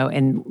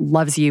 and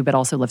loves you, but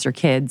also loves your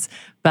kids,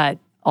 but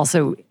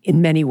also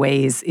in many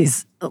ways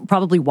is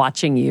probably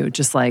watching you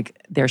just like,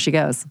 there she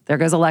goes. There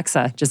goes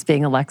Alexa, just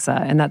being Alexa.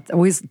 And that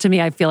always, to me,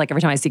 I feel like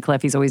every time I see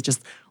Cliff, he's always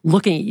just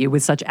looking at you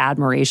with such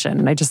admiration.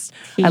 And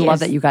I love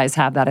that you guys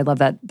have that. I love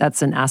that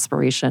that's an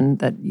aspiration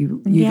that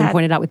you even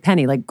pointed out with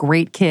Penny, like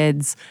great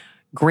kids,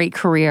 great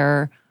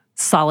career,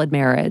 solid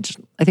marriage.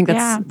 I think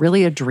that's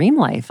really a dream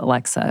life,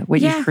 Alexa,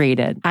 what you've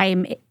created.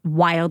 I'm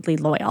wildly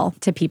loyal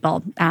to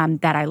people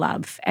that I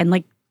love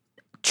and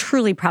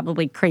truly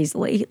probably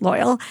crazily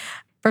loyal.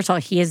 First of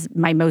all, he is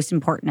my most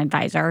important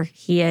advisor.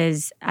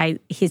 He's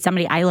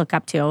somebody I look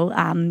up to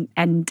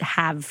and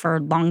have for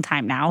a long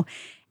time now.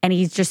 And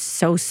he's just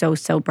so, so,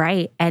 so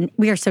bright. And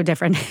we are so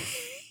different.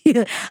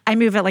 I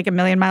move at 1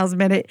 million miles a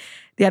minute.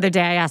 The other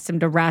day I asked him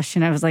to rush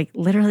and I was like,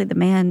 literally the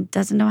man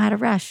doesn't know how to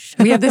rush.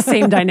 We have the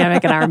same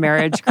dynamic in our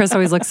marriage. Chris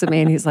always looks at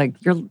me and he's like,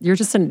 you're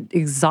just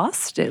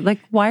exhausted.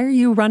 Why are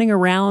you running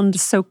around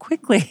so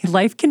quickly?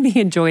 Life can be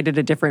enjoyed at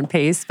a different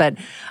pace, but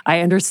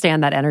I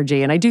understand that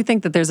energy. And I do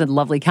think that there's a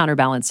lovely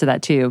counterbalance to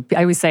that too.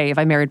 I always say if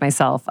I married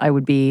myself, I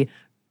would be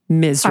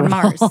miserable.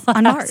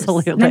 On Mars.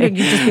 Absolutely. No, you'd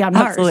just be on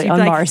Mars. Absolutely,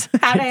 on Mars.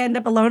 How'd I end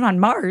up alone on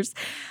Mars?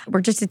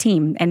 We're just a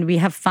team and we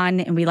have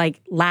fun and we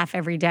laugh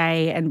every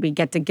day and we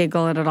get to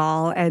giggle at it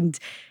all. And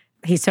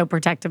he's so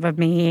protective of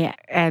me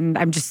and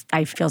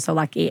I feel so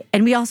lucky.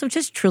 And we also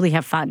just truly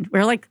have fun.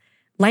 We're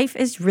life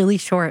is really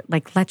short.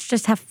 Let's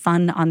just have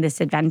fun on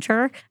this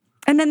adventure.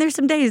 And then there's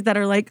some days that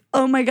are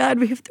oh my God,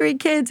 we have 3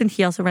 kids. And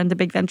he also runs a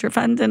big venture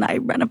fund and I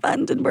run a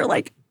fund and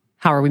we're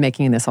how are we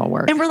making this all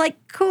work? And we're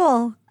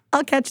cool.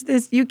 I'll catch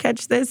this, you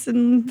catch this.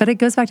 But it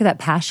goes back to that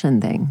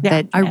passion thing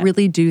that I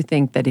really do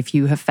think that if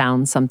you have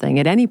found something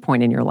at any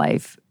point in your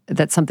life,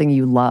 that's something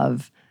you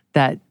love,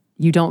 that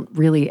you don't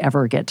really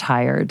ever get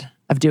tired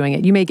of doing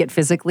it. You may get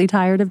physically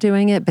tired of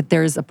doing it, but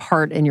there's a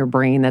part in your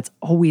brain that's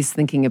always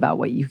thinking about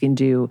what you can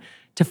do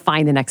to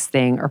find the next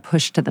thing or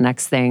push to the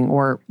next thing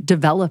or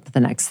develop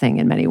the next thing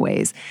in many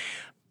ways.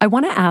 I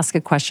want to ask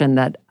a question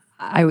that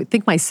I would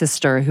think my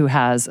sister who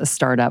has a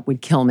startup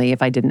would kill me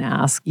if I didn't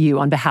ask you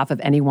on behalf of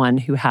anyone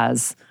who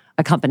has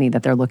a company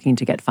that they're looking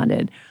to get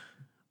funded.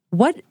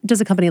 What does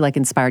a company like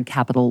Inspired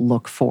Capital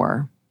look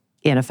for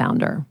in a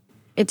founder?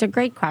 It's a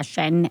great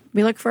question.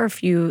 We look for a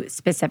few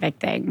specific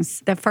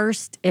things. The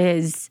first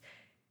is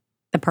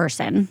the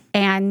person.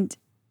 And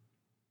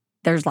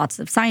there's lots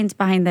of science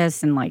behind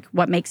this and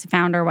what makes a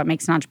founder, what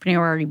makes an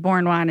entrepreneur, are you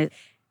born one?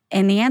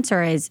 And the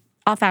answer is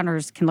all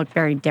founders can look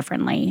very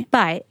differently.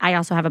 But I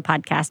also have a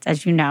podcast,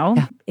 as you know.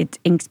 Yeah. It's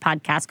Inc.'s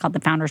podcast called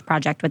The Founders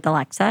Project with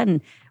Alexa.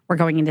 And we're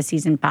going into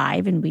season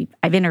 5. And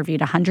I've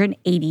interviewed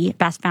 180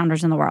 best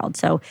founders in the world.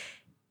 So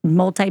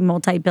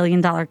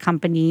multi-billion-dollar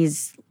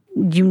companies,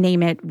 you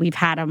name it, we've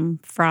had them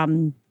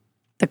from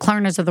the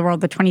Klarnas of the world,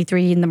 the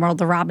 23 in the world,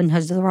 the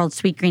Robinhoods of the world,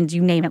 Sweetgreens,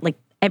 you name it,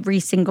 every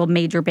single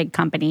major big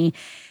company.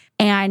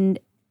 And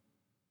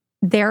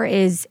there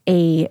is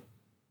a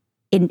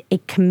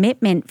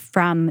commitment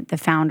from the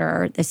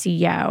founder, the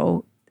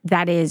CEO,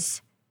 that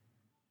is,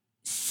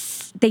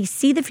 they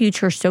see the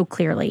future so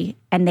clearly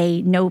and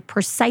they know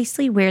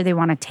precisely where they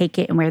want to take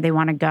it and where they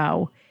want to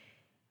go.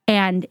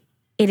 And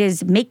it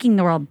is making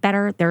the world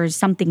better. There is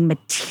something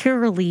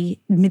materially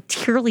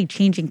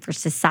changing for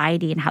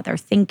society and how they're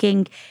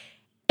thinking.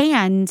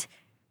 And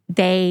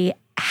they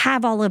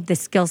have all of the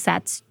skill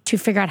sets to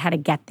figure out how to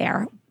get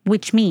there,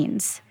 which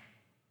means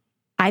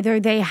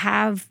either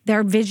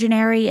they're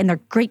visionary and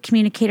they're great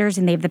communicators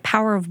and they have the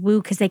power of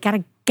woo because they got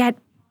to get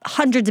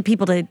hundreds of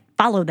people to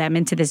follow them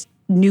into this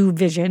new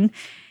vision.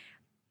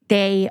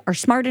 They are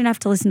smart enough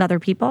to listen to other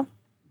people.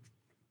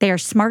 They are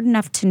smart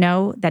enough to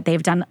know that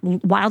they've done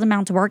wild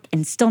amounts of work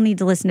and still need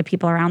to listen to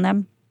people around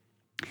them.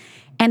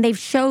 And they've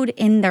showed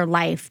in their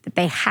life that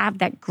they have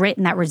that grit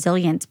and that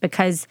resilience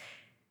because,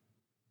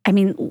 I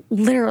mean,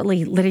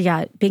 literally,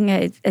 Lydia, being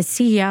a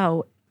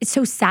CEO, it's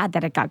so sad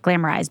that it got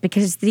glamorized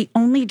because it's the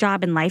only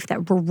job in life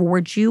that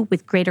rewards you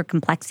with greater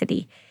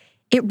complexity.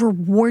 It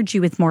rewards you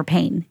with more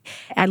pain.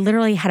 I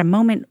literally had a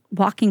moment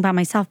walking by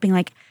myself being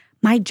like,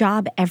 my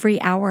job every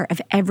hour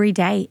of every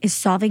day is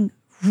solving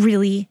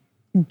really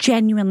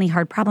genuinely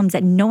hard problems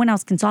that no one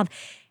else can solve.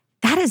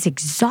 That is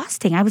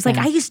exhausting. I was like,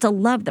 I used to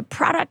love the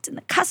product and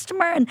the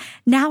customer, and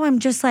now I'm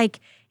just like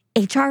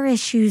HR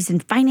issues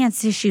and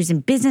finance issues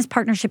and business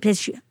partnership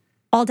issues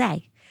all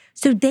day.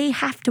 So they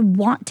have to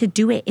want to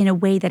do it in a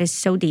way that is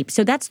so deep.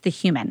 So that's the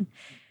human.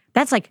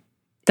 That's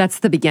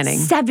the beginning.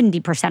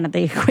 70% of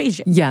the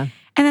equation. Yeah.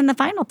 And then the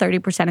final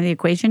 30% of the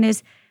equation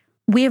is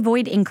we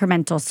avoid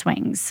incremental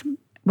swings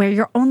where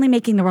you're only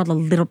making the world a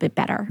little bit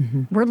better.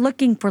 Mm-hmm. We're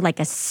looking for like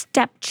a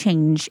step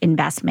change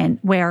investment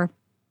where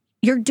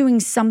you're doing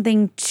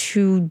something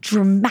to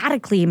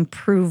dramatically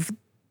improve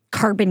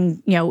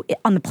carbon,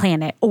 on the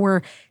planet,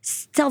 or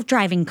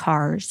self-driving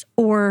cars,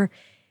 or,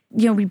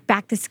 we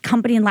back this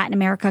company in Latin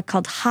America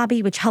called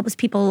Hobby, which helps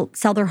people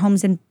sell their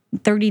homes in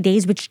 30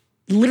 days, which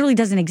literally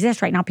doesn't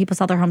exist right now. People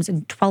sell their homes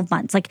in 12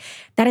 months. Like,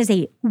 that is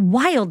a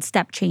wild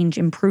step change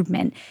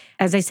improvement.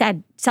 As I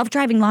said,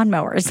 self-driving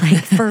lawnmowers,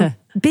 like for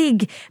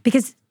big,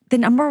 because the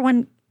number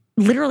one,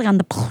 literally on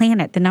the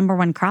planet, the number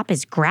one crop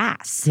is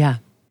grass. Yeah.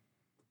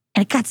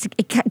 And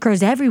it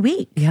grows every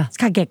week. Yeah. It's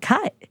got to get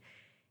cut.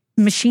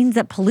 Machines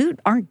that pollute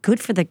aren't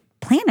good for the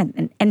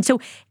planet. And so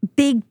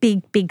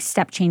big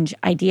step change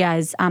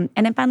ideas. And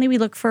then finally, we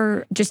look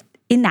for just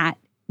in that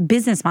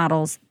business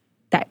models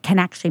that can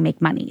actually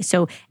make money.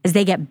 So as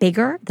they get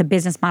bigger, the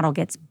business model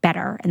gets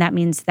better. And that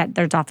means that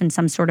there's often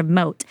some sort of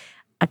moat,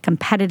 a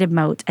competitive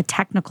moat, a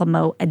technical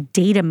moat, a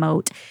data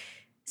moat,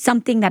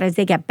 something that as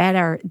they get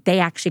better, they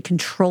actually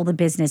control the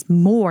business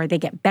more. They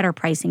get better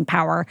pricing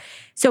power.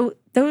 So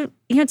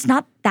it's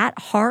not that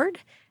hard.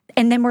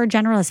 And then we're a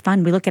generalist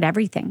fund. We look at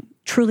everything,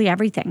 truly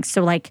everything.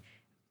 So like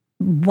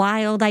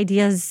wild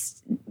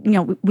ideas,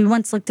 we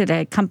once looked at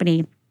a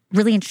company,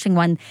 really interesting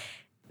one,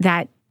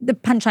 that the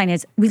punchline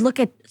is we look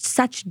at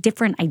such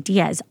different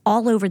ideas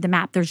all over the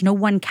map. There's no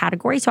one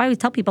category. So I always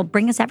tell people,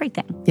 bring us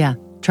everything. Yeah.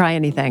 Try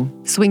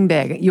anything. Swing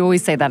big. You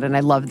always say that, and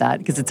I love that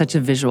because it's such a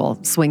visual.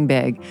 Swing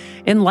big.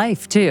 In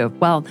life, too.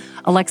 Well,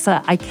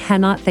 Alexa, I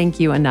cannot thank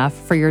you enough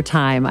for your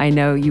time. I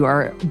know you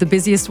are the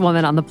busiest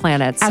woman on the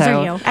planet.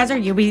 As are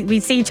you. We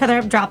see each other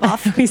at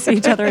drop-off. We see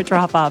each other at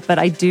drop-off, but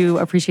I do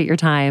appreciate your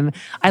time.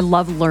 I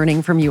love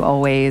learning from you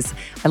always.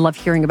 I love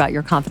hearing about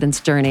your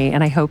confidence journey,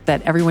 and I hope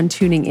that everyone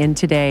tuning in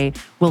today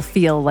will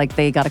feel like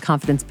they got a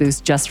confidence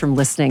boost just from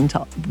listening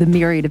to the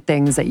myriad of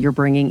things that you're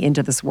bringing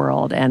into this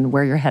world and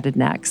where you're headed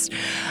next.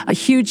 A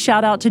huge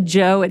shout out to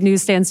Joe at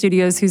Newsstand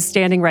Studios, who's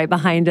standing right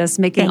behind us,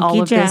 making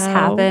all of this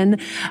happen.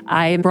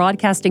 I am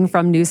broadcasting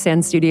from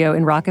Newsstand Studio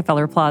in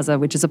Rockefeller Plaza,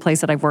 which is a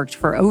place that I've worked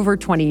for over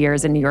 20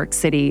 years in New York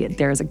City.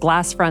 There's a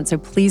glass front, so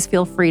please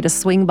feel free to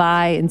swing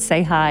by and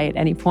say hi at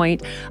any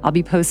point. I'll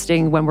be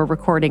posting when we're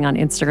recording on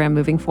Instagram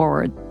moving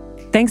forward.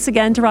 Thanks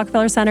again to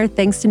Rockefeller Center.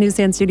 Thanks to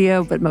Newsstand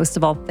Studio. But most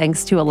of all,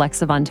 thanks to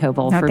Alexa von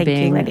Tobel for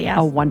being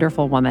a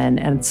wonderful woman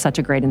and such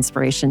a great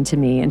inspiration to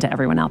me and to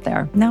everyone out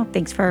there. No,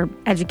 thanks for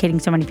educating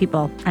so many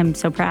people. I'm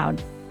so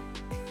proud.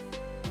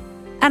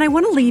 And I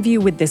want to leave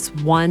you with this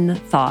one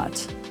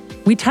thought.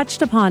 We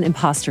touched upon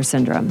imposter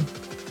syndrome.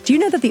 Do you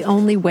know that the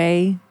only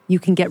way you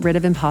can get rid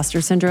of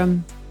imposter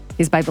syndrome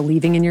is by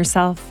believing in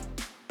yourself?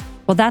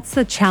 Well, that's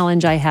the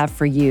challenge I have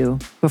for you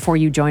before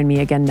you join me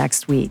again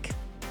next week.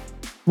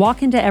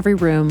 Walk into every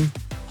room,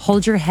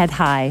 hold your head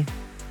high,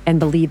 and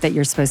believe that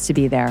you're supposed to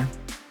be there.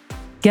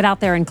 Get out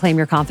there and claim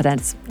your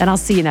confidence, and I'll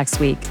see you next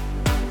week.